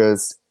 Is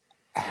just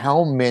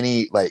how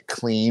many like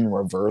clean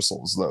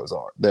reversals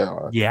there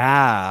are.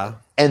 Yeah.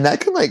 And that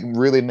can like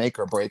really make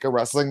or break a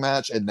wrestling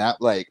match. And that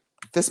like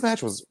this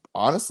match was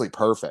honestly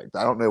perfect.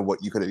 I don't know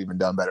what you could have even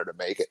done better to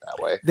make it that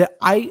way.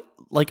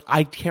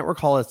 I can't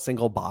recall a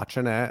single botch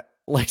in it.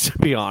 Like, to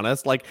be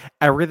honest, like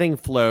everything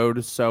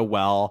flowed so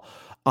well.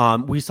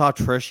 We saw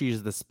Trish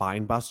use the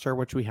spine buster,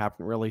 which we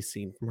haven't really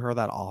seen from her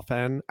that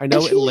often. I know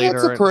later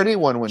it's a pretty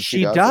one when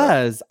she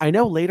does. I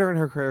know later in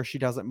her career she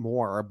does it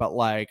more, but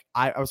like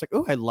I was like,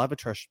 oh, I love a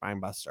Trish spine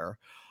buster.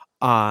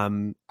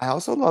 I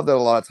also love that a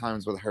lot of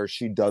times with her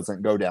she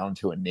doesn't go down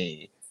to a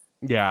knee.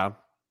 Yeah,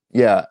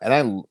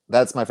 and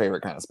that's my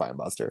favorite kind of spine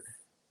buster.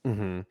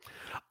 But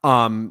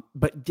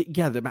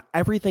yeah,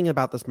 everything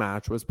about this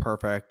match was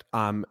perfect.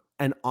 And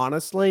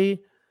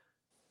honestly,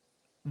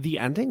 the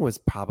ending was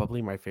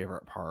probably my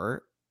favorite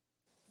part.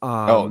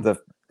 The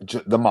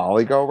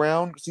Molly go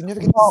round, because you never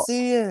get to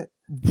see it.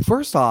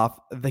 First off,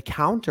 the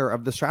counter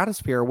of the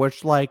Stratosphere,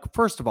 which, like,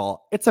 first of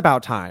all, it's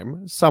about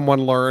time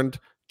someone learned.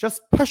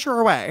 Just push her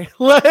away.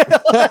 like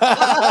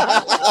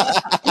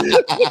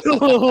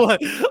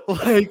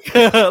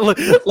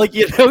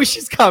you know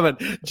she's coming.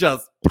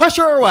 Just push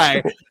her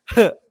away.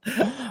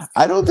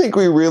 I don't think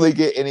we really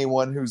get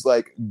anyone who's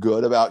like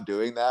good about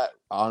doing that,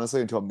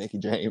 honestly, until Mickie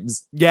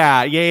James.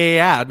 Yeah.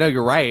 No,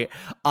 you're right.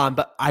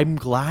 But I'm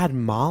glad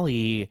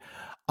Molly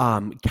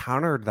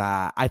countered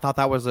that. I thought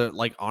that was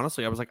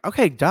honestly, I was like,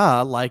 okay,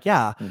 duh, like,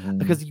 yeah,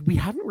 because we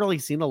hadn't really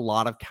seen a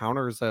lot of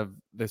counters of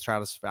the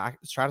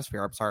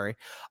Stratosphere. I'm sorry.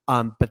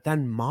 But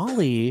then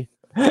Molly,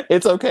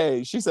 it's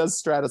okay. She says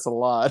Stratus a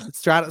lot.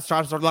 Stratus.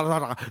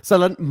 So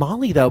then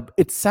Molly, though,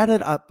 it set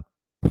it up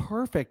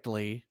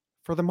perfectly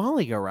for the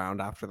Molly go round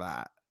after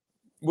that,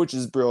 which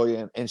is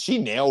brilliant, and she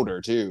nailed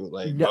her too.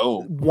 Like,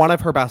 one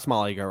of her best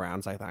Molly go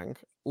rounds, I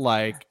think.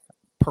 Like,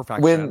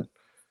 perfection.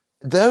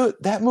 Though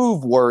that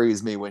move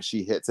worries me when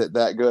she hits it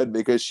that good,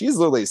 because she's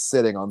literally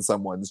sitting on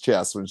someone's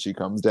chest when she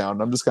comes down.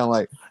 And I'm just kind of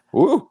like,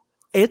 woo.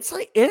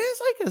 Honestly,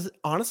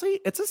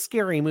 it's a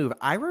scary move.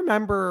 I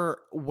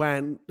remember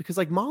because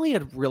like Molly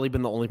had really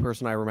been the only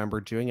person I remember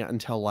doing it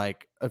until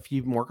like a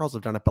few more girls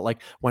have done it. But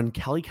like when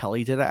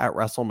Kelly did it at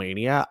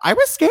WrestleMania, I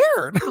was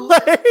scared.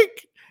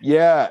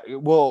 Yeah.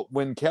 Well,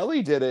 when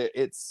Kelly did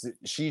it,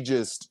 she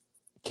just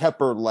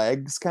kept her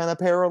legs kind of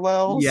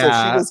parallel. So she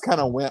just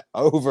kind of went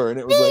over, and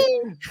it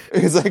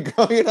was like,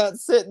 oh, you're not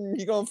sitting,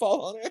 you're gonna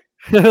fall on her.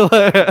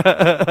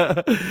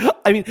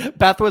 I mean,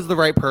 Beth was the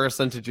right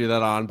person to do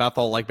that on. Beth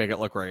will like make it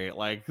look great.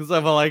 Like, so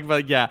like,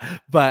 but yeah,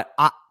 but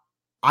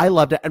I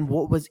loved it. And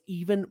what was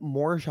even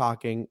more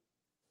shocking,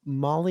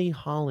 Molly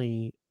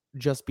Holly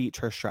just beat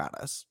Trish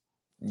Stratus.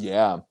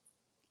 Yeah.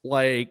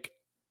 Like,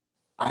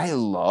 I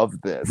love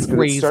this.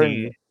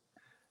 Crazy.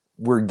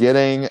 We're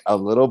getting a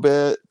little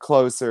bit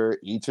closer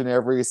each and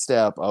every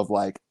step of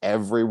like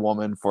every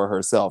woman for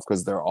herself,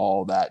 because they're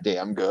all that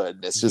damn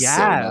good. It's just so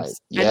nice.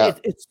 Yeah, and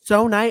it's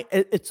so nice.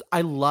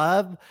 I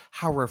love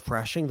how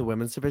refreshing the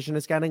women's division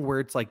is getting,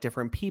 where it's like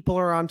different people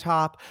are on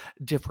top,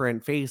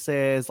 different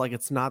faces. Like,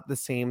 it's not the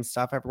same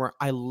stuff everywhere.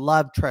 I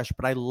love Trish,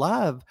 but I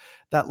love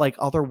that like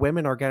other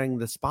women are getting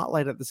the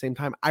spotlight at the same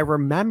time. I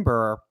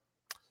remember,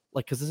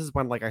 like, because this is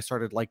when like I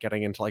started like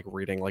getting into like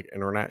reading like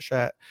internet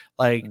shit,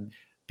 like.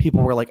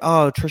 People were like,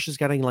 oh, Trish is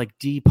getting like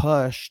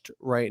de-pushed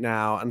right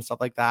now and stuff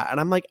like that. And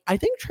I'm like, I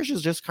think Trish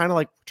is just kind of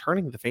like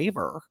returning the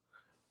favor,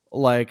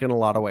 like, in a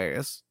lot of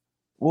ways.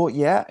 Well,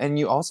 yeah, and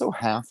you also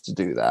have to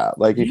do that.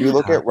 Like, if you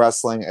look at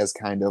wrestling as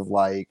kind of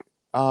like,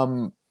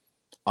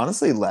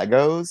 honestly,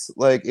 Legos.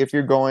 Like, if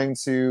you're going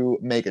to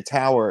make a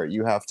tower,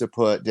 you have to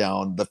put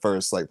down the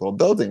first like little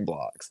building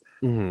blocks.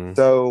 Mm-hmm.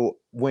 So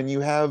when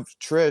you have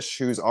Trish,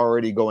 who's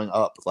already going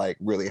up like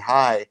really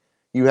high,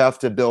 you have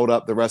to build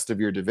up the rest of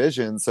your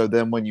division. So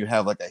then when you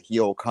have like a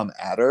heel come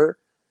at her,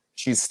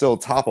 she's still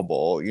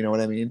toppable. You know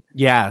what I mean?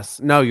 Yes.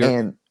 No,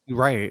 you're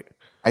right.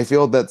 I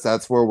feel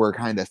that's where we're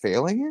kind of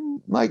failing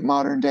in like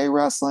modern day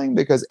wrestling,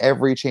 because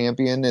every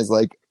champion is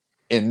like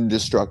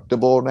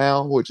indestructible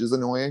now, which is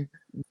annoying.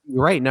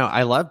 You're right. No,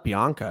 I love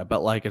Bianca,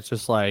 but like it's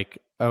just like,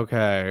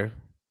 okay,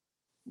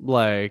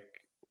 like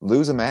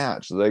lose a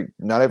match. Like,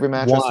 not every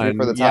match has to be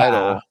for the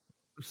title.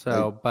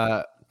 So,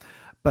 like,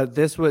 but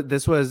this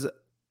was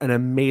an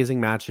amazing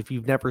match. If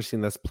you've never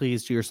seen this,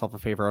 please do yourself a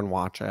favor and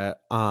watch it.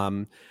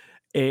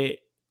 It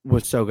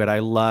was so good. I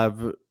love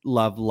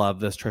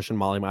this Trish and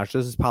Molly match.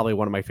 This is probably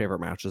one of my favorite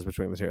matches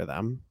between the two of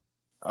them.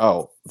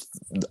 Oh,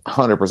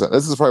 100%.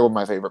 This is probably one of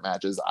my favorite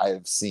matches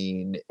I've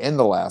seen in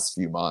the last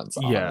few months,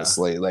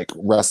 honestly. Like,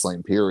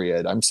 wrestling,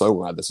 period. I'm so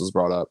glad this was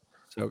brought up.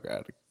 So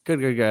good.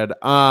 Good.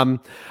 All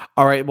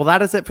right. Well,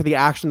 that is it for the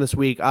action this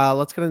week.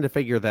 Let's get into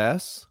Figure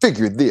This. Do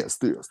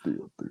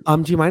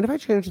you mind if I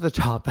change the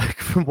topic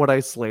from what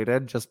I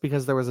slated, just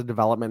because there was a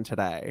development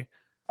today?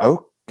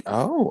 Oh,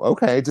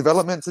 okay.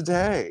 Development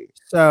today.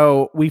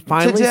 So we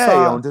finally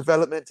saw on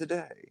Development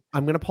Today.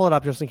 I'm going to pull it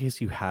up just in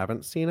case you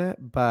haven't seen it,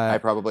 but I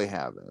probably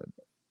haven't.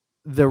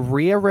 The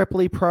Rhea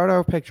Ripley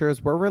proto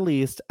pictures were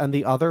released, and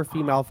the other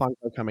female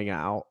Funko coming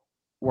out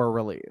were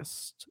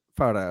released.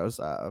 Photos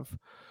of.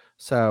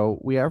 So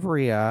we have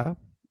Rhea.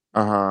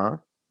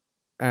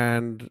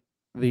 And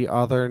the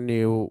other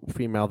new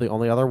female, the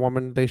only other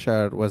woman they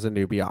showed was a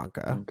new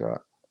Bianca. Oh,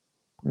 God.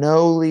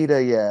 No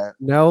Lita yet.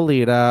 No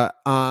Lita.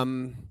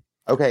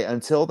 Okay,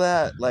 until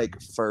that like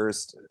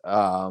first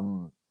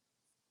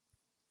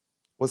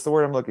what's the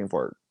word I'm looking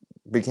for?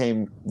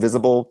 Became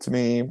visible to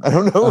me. I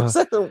don't know.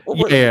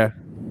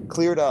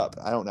 Cleared up.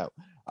 I don't know.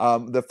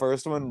 The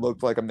first one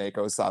looked like a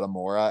Mako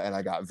Satomura, and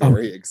I got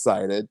very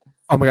excited.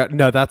 Oh my God.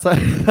 No, that's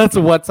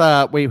what's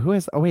wait, who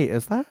is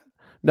is that?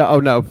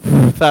 No,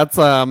 that's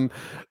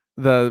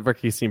the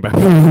Ricky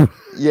Steamboat.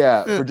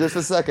 Yeah, for just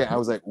a second I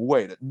was like,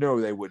 wait,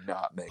 no, they would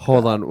not make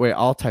Hold on, wait,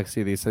 I'll text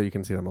you these so you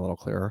can see them a little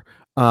clearer.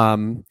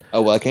 Oh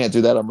well, I can't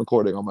do that. I'm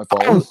recording on my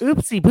phone.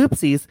 Oopsie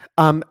boopsies.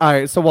 All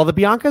right, so while the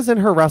Bianca's in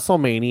her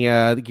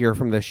WrestleMania gear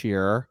from this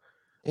year,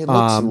 it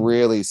looks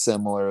really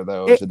similar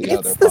though to the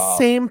other. It's the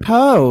same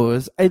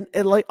pose, and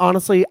like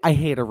honestly, I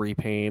hate a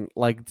repaint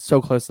like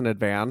so close in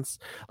advance.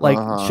 Like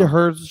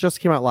hers just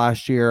came out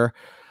last year.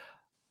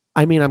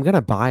 I mean, I'm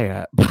gonna buy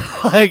it.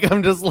 Like,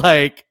 I'm just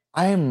like,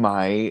 I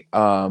might.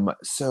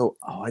 So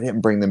I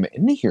didn't bring them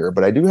in here,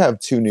 but I do have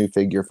 2 new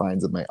figure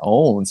finds of my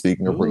own.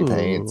 Speaking of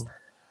repaints,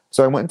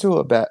 so I went to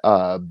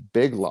a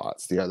Big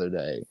Lots the other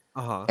day,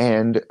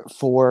 and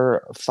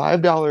for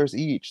 $5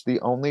 each, the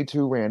only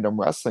 2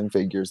 random wrestling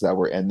figures that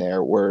were in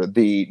there were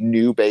the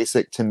new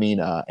basic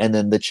Tamina and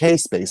then the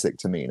Chase basic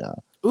Tamina.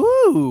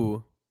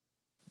 Ooh,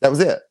 that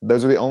was it.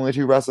 Those are the only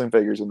 2 wrestling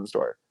figures in the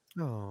store.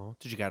 Oh,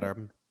 did you get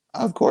them?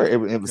 Of course, it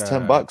was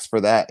 $10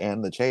 for that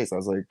and the Chase. I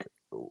was like,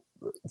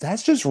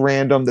 that's just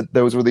random that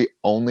those were the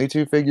only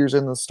 2 figures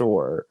in the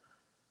store.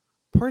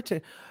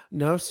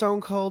 No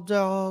Stone Cold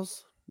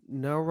dolls,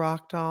 no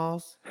Rock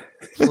dolls,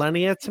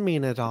 plenty of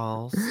Tamina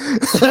dolls.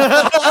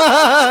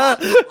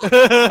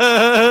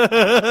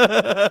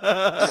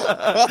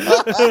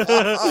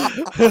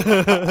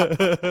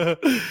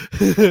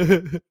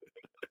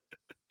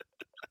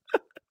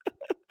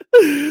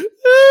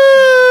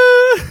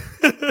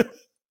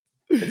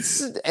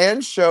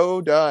 And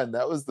show done.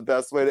 That was the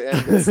best way to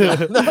end this.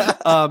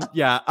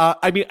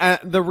 I mean,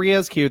 the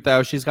Rhea's cute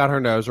though. She's got her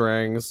nose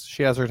rings.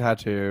 She has her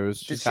tattoos.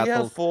 Did she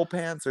have full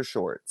pants or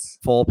shorts?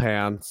 Full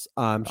pants.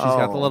 She's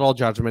got the little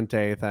Judgment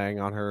Day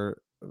thing on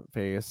her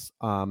face.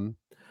 It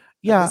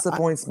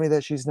disappoints me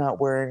that she's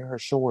not wearing her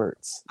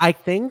shorts. I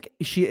think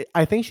she's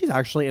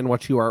actually in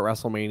what you are at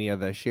WrestleMania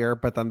this year,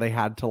 but then they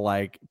had to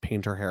like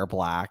paint her hair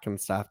black and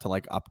stuff to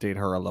like update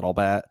her a little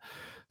bit.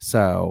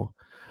 So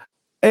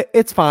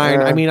it's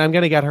fine. I mean, I'm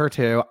gonna get her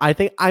too. I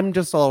think I'm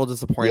just a little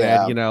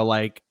disappointed. You know,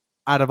 like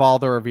out of all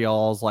the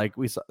reveals, like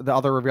the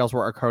other reveals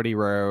were Cody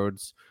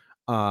Rhodes,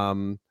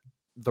 The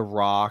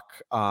Rock,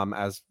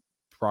 as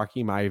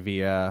Rocky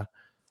Maivia.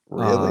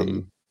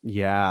 Really?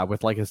 Yeah,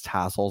 with like his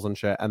tassels and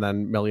shit, and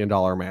then $1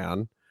 Million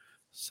Man.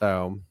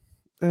 So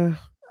they're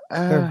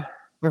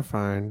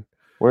fine.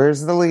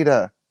 Where's the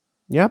Lita?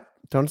 Yep,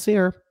 don't see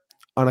her.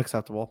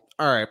 Unacceptable.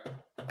 All right.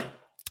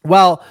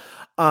 Well,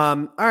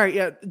 all right,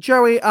 yeah,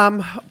 Joey.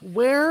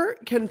 Where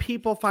can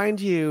people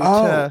find you?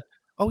 I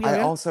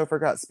also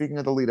forgot. Speaking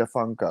of the Lita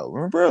Funko,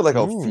 remember like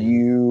a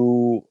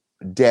few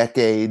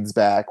decades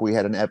back, we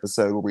had an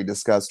episode where we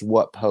discussed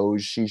what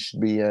pose she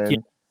should be in. Yeah.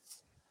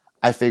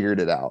 I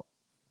figured it out.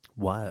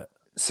 What?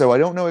 So I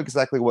don't know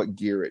exactly what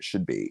gear it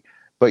should be,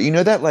 But you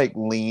know that like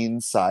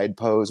lean side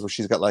pose where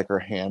she's got like her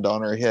hand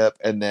on her hip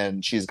and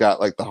then she's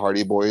got like the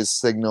Hardy Boys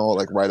signal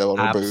like right on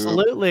her boob.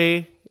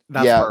 Absolutely.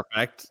 That's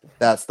perfect.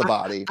 That's the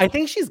body. I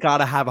think she's got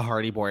to have a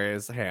Hardy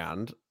Boys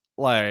hand.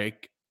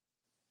 Like,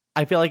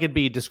 I feel like it'd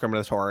be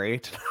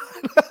discriminatory.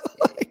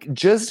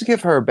 Just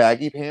give her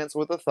baggy pants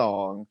with a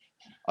thong,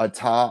 a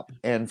top,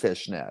 and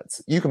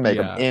fishnets. You can make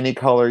them any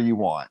color you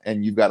want,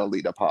 and you've got a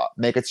Lita pop.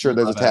 Make it sure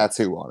there's a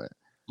tattoo on it.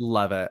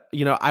 Love it.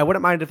 You know, I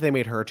wouldn't mind if they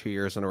made her 2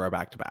 years in a row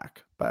back to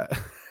back, but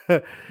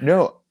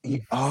no.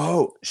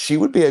 Oh, she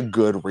would be a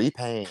good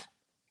repaint.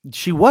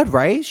 She would,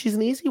 right? She's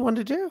an easy one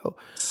to do.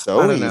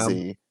 So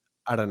easy.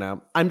 I don't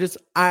know.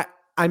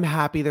 I'm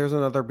happy there's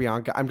another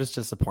Bianca. I'm just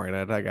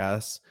disappointed, I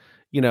guess.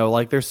 You know,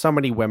 like there's so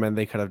many women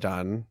they could have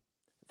done.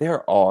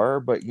 There are,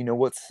 but you know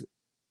what's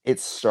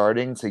it's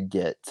starting to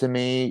get to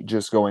me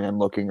just going and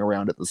looking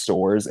around at the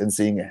stores and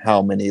seeing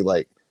how many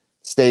like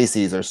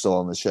Stacy's are still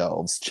on the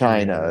shelves,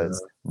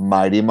 China's,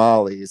 Mighty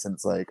Molly's, and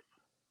it's like,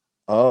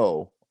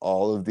 oh,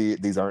 all of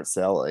these aren't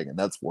selling, and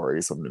that's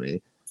worrisome to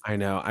me. I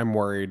know. I'm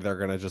worried they're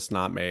gonna just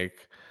not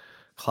make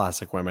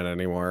classic women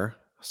anymore.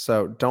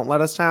 So don't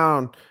let us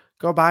down.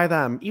 Go buy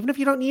them, even if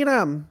you don't need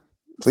them.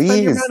 Please.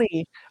 Spend your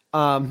money.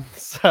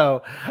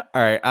 So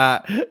all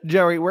right,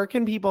 Joey, where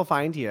can people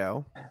find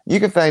you? You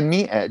can find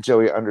me at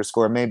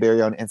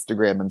Joey_Mayberry on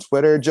Instagram and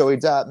Twitter,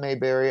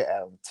 Joey.Mayberry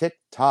on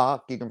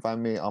TikTok. You can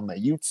find me on my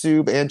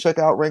YouTube and check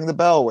out Ring the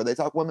Bell, where they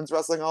talk women's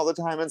wrestling all the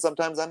time, and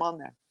sometimes I'm on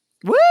there.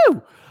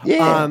 Woo!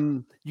 Yeah.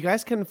 You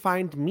guys can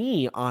find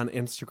me on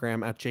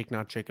Instagram at Jake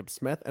Not Jacob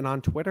Smith and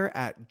on Twitter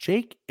at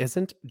Jake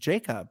Isn't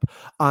Jacob.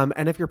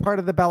 And if you're part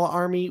of the Bella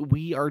Army,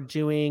 we are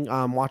doing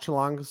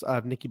watch-alongs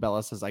of Nikki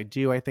Bella Says I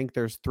Do. I think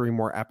there's 3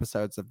 more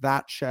episodes of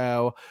that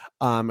show.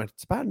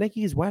 It's about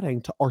Nikki's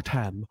wedding or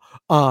 10.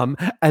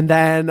 And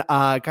then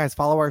guys,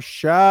 follow our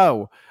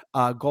show,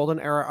 Golden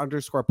Era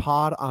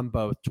 _pod on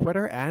both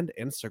Twitter and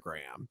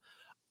Instagram.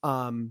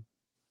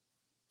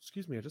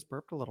 Excuse me, I just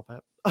burped a little bit.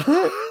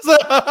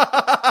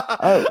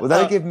 Oh, well,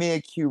 that'll give me a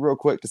cue real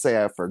quick to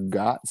say I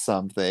forgot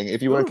something.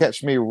 If you want to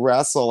catch me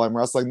wrestle, I'm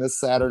wrestling this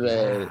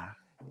Saturday. Yeah.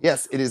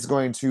 Yes, it is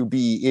going to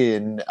be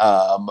in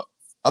I'm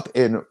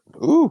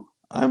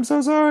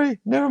so sorry.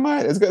 Never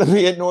mind. It's going to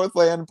be in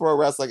Northland Pro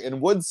Wrestling in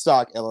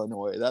Woodstock,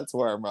 Illinois. That's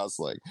where I'm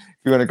wrestling. If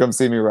you want to come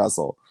see me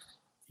wrestle.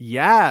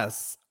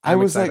 Yes. I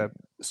was excited. Like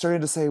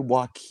starting to say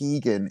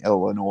Waukegan,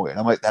 Illinois. And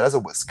I'm like, that is a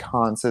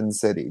Wisconsin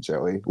city,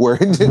 Joey. Where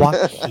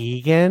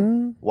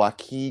Waukegan?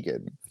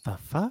 Waukegan. The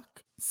fuck?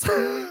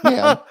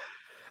 Yeah.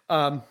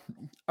 All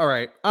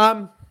right.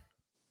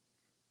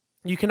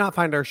 You cannot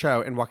find our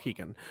show in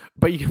Waukegan,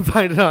 but you can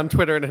find it on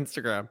Twitter and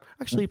Instagram.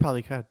 Actually, you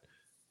probably could.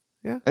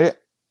 Yeah. Yeah.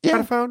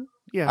 Got a phone?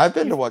 Yeah. I've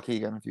been to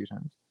Waukegan a few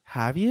times.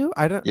 Have you?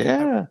 I don't.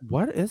 Yeah.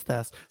 What is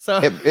this? So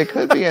it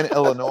could be in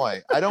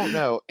Illinois. I don't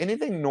know.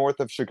 Anything north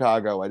of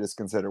Chicago, I just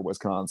consider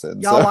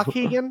Wisconsin. Y'all,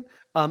 Waukegan.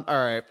 All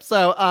right.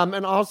 So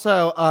and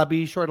also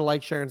be sure to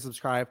like, share, and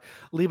subscribe.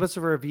 Leave us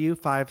a review.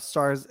 5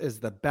 stars is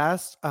the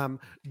best.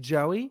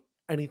 Joey,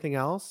 anything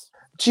else?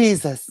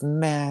 Jesus,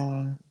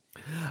 man.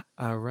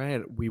 All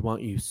right. We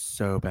want you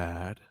so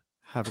bad.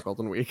 Have a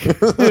golden week.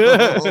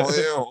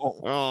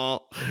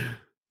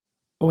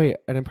 Oh wait,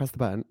 I didn't press the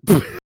button.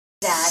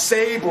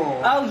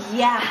 Sable. Oh,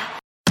 yeah.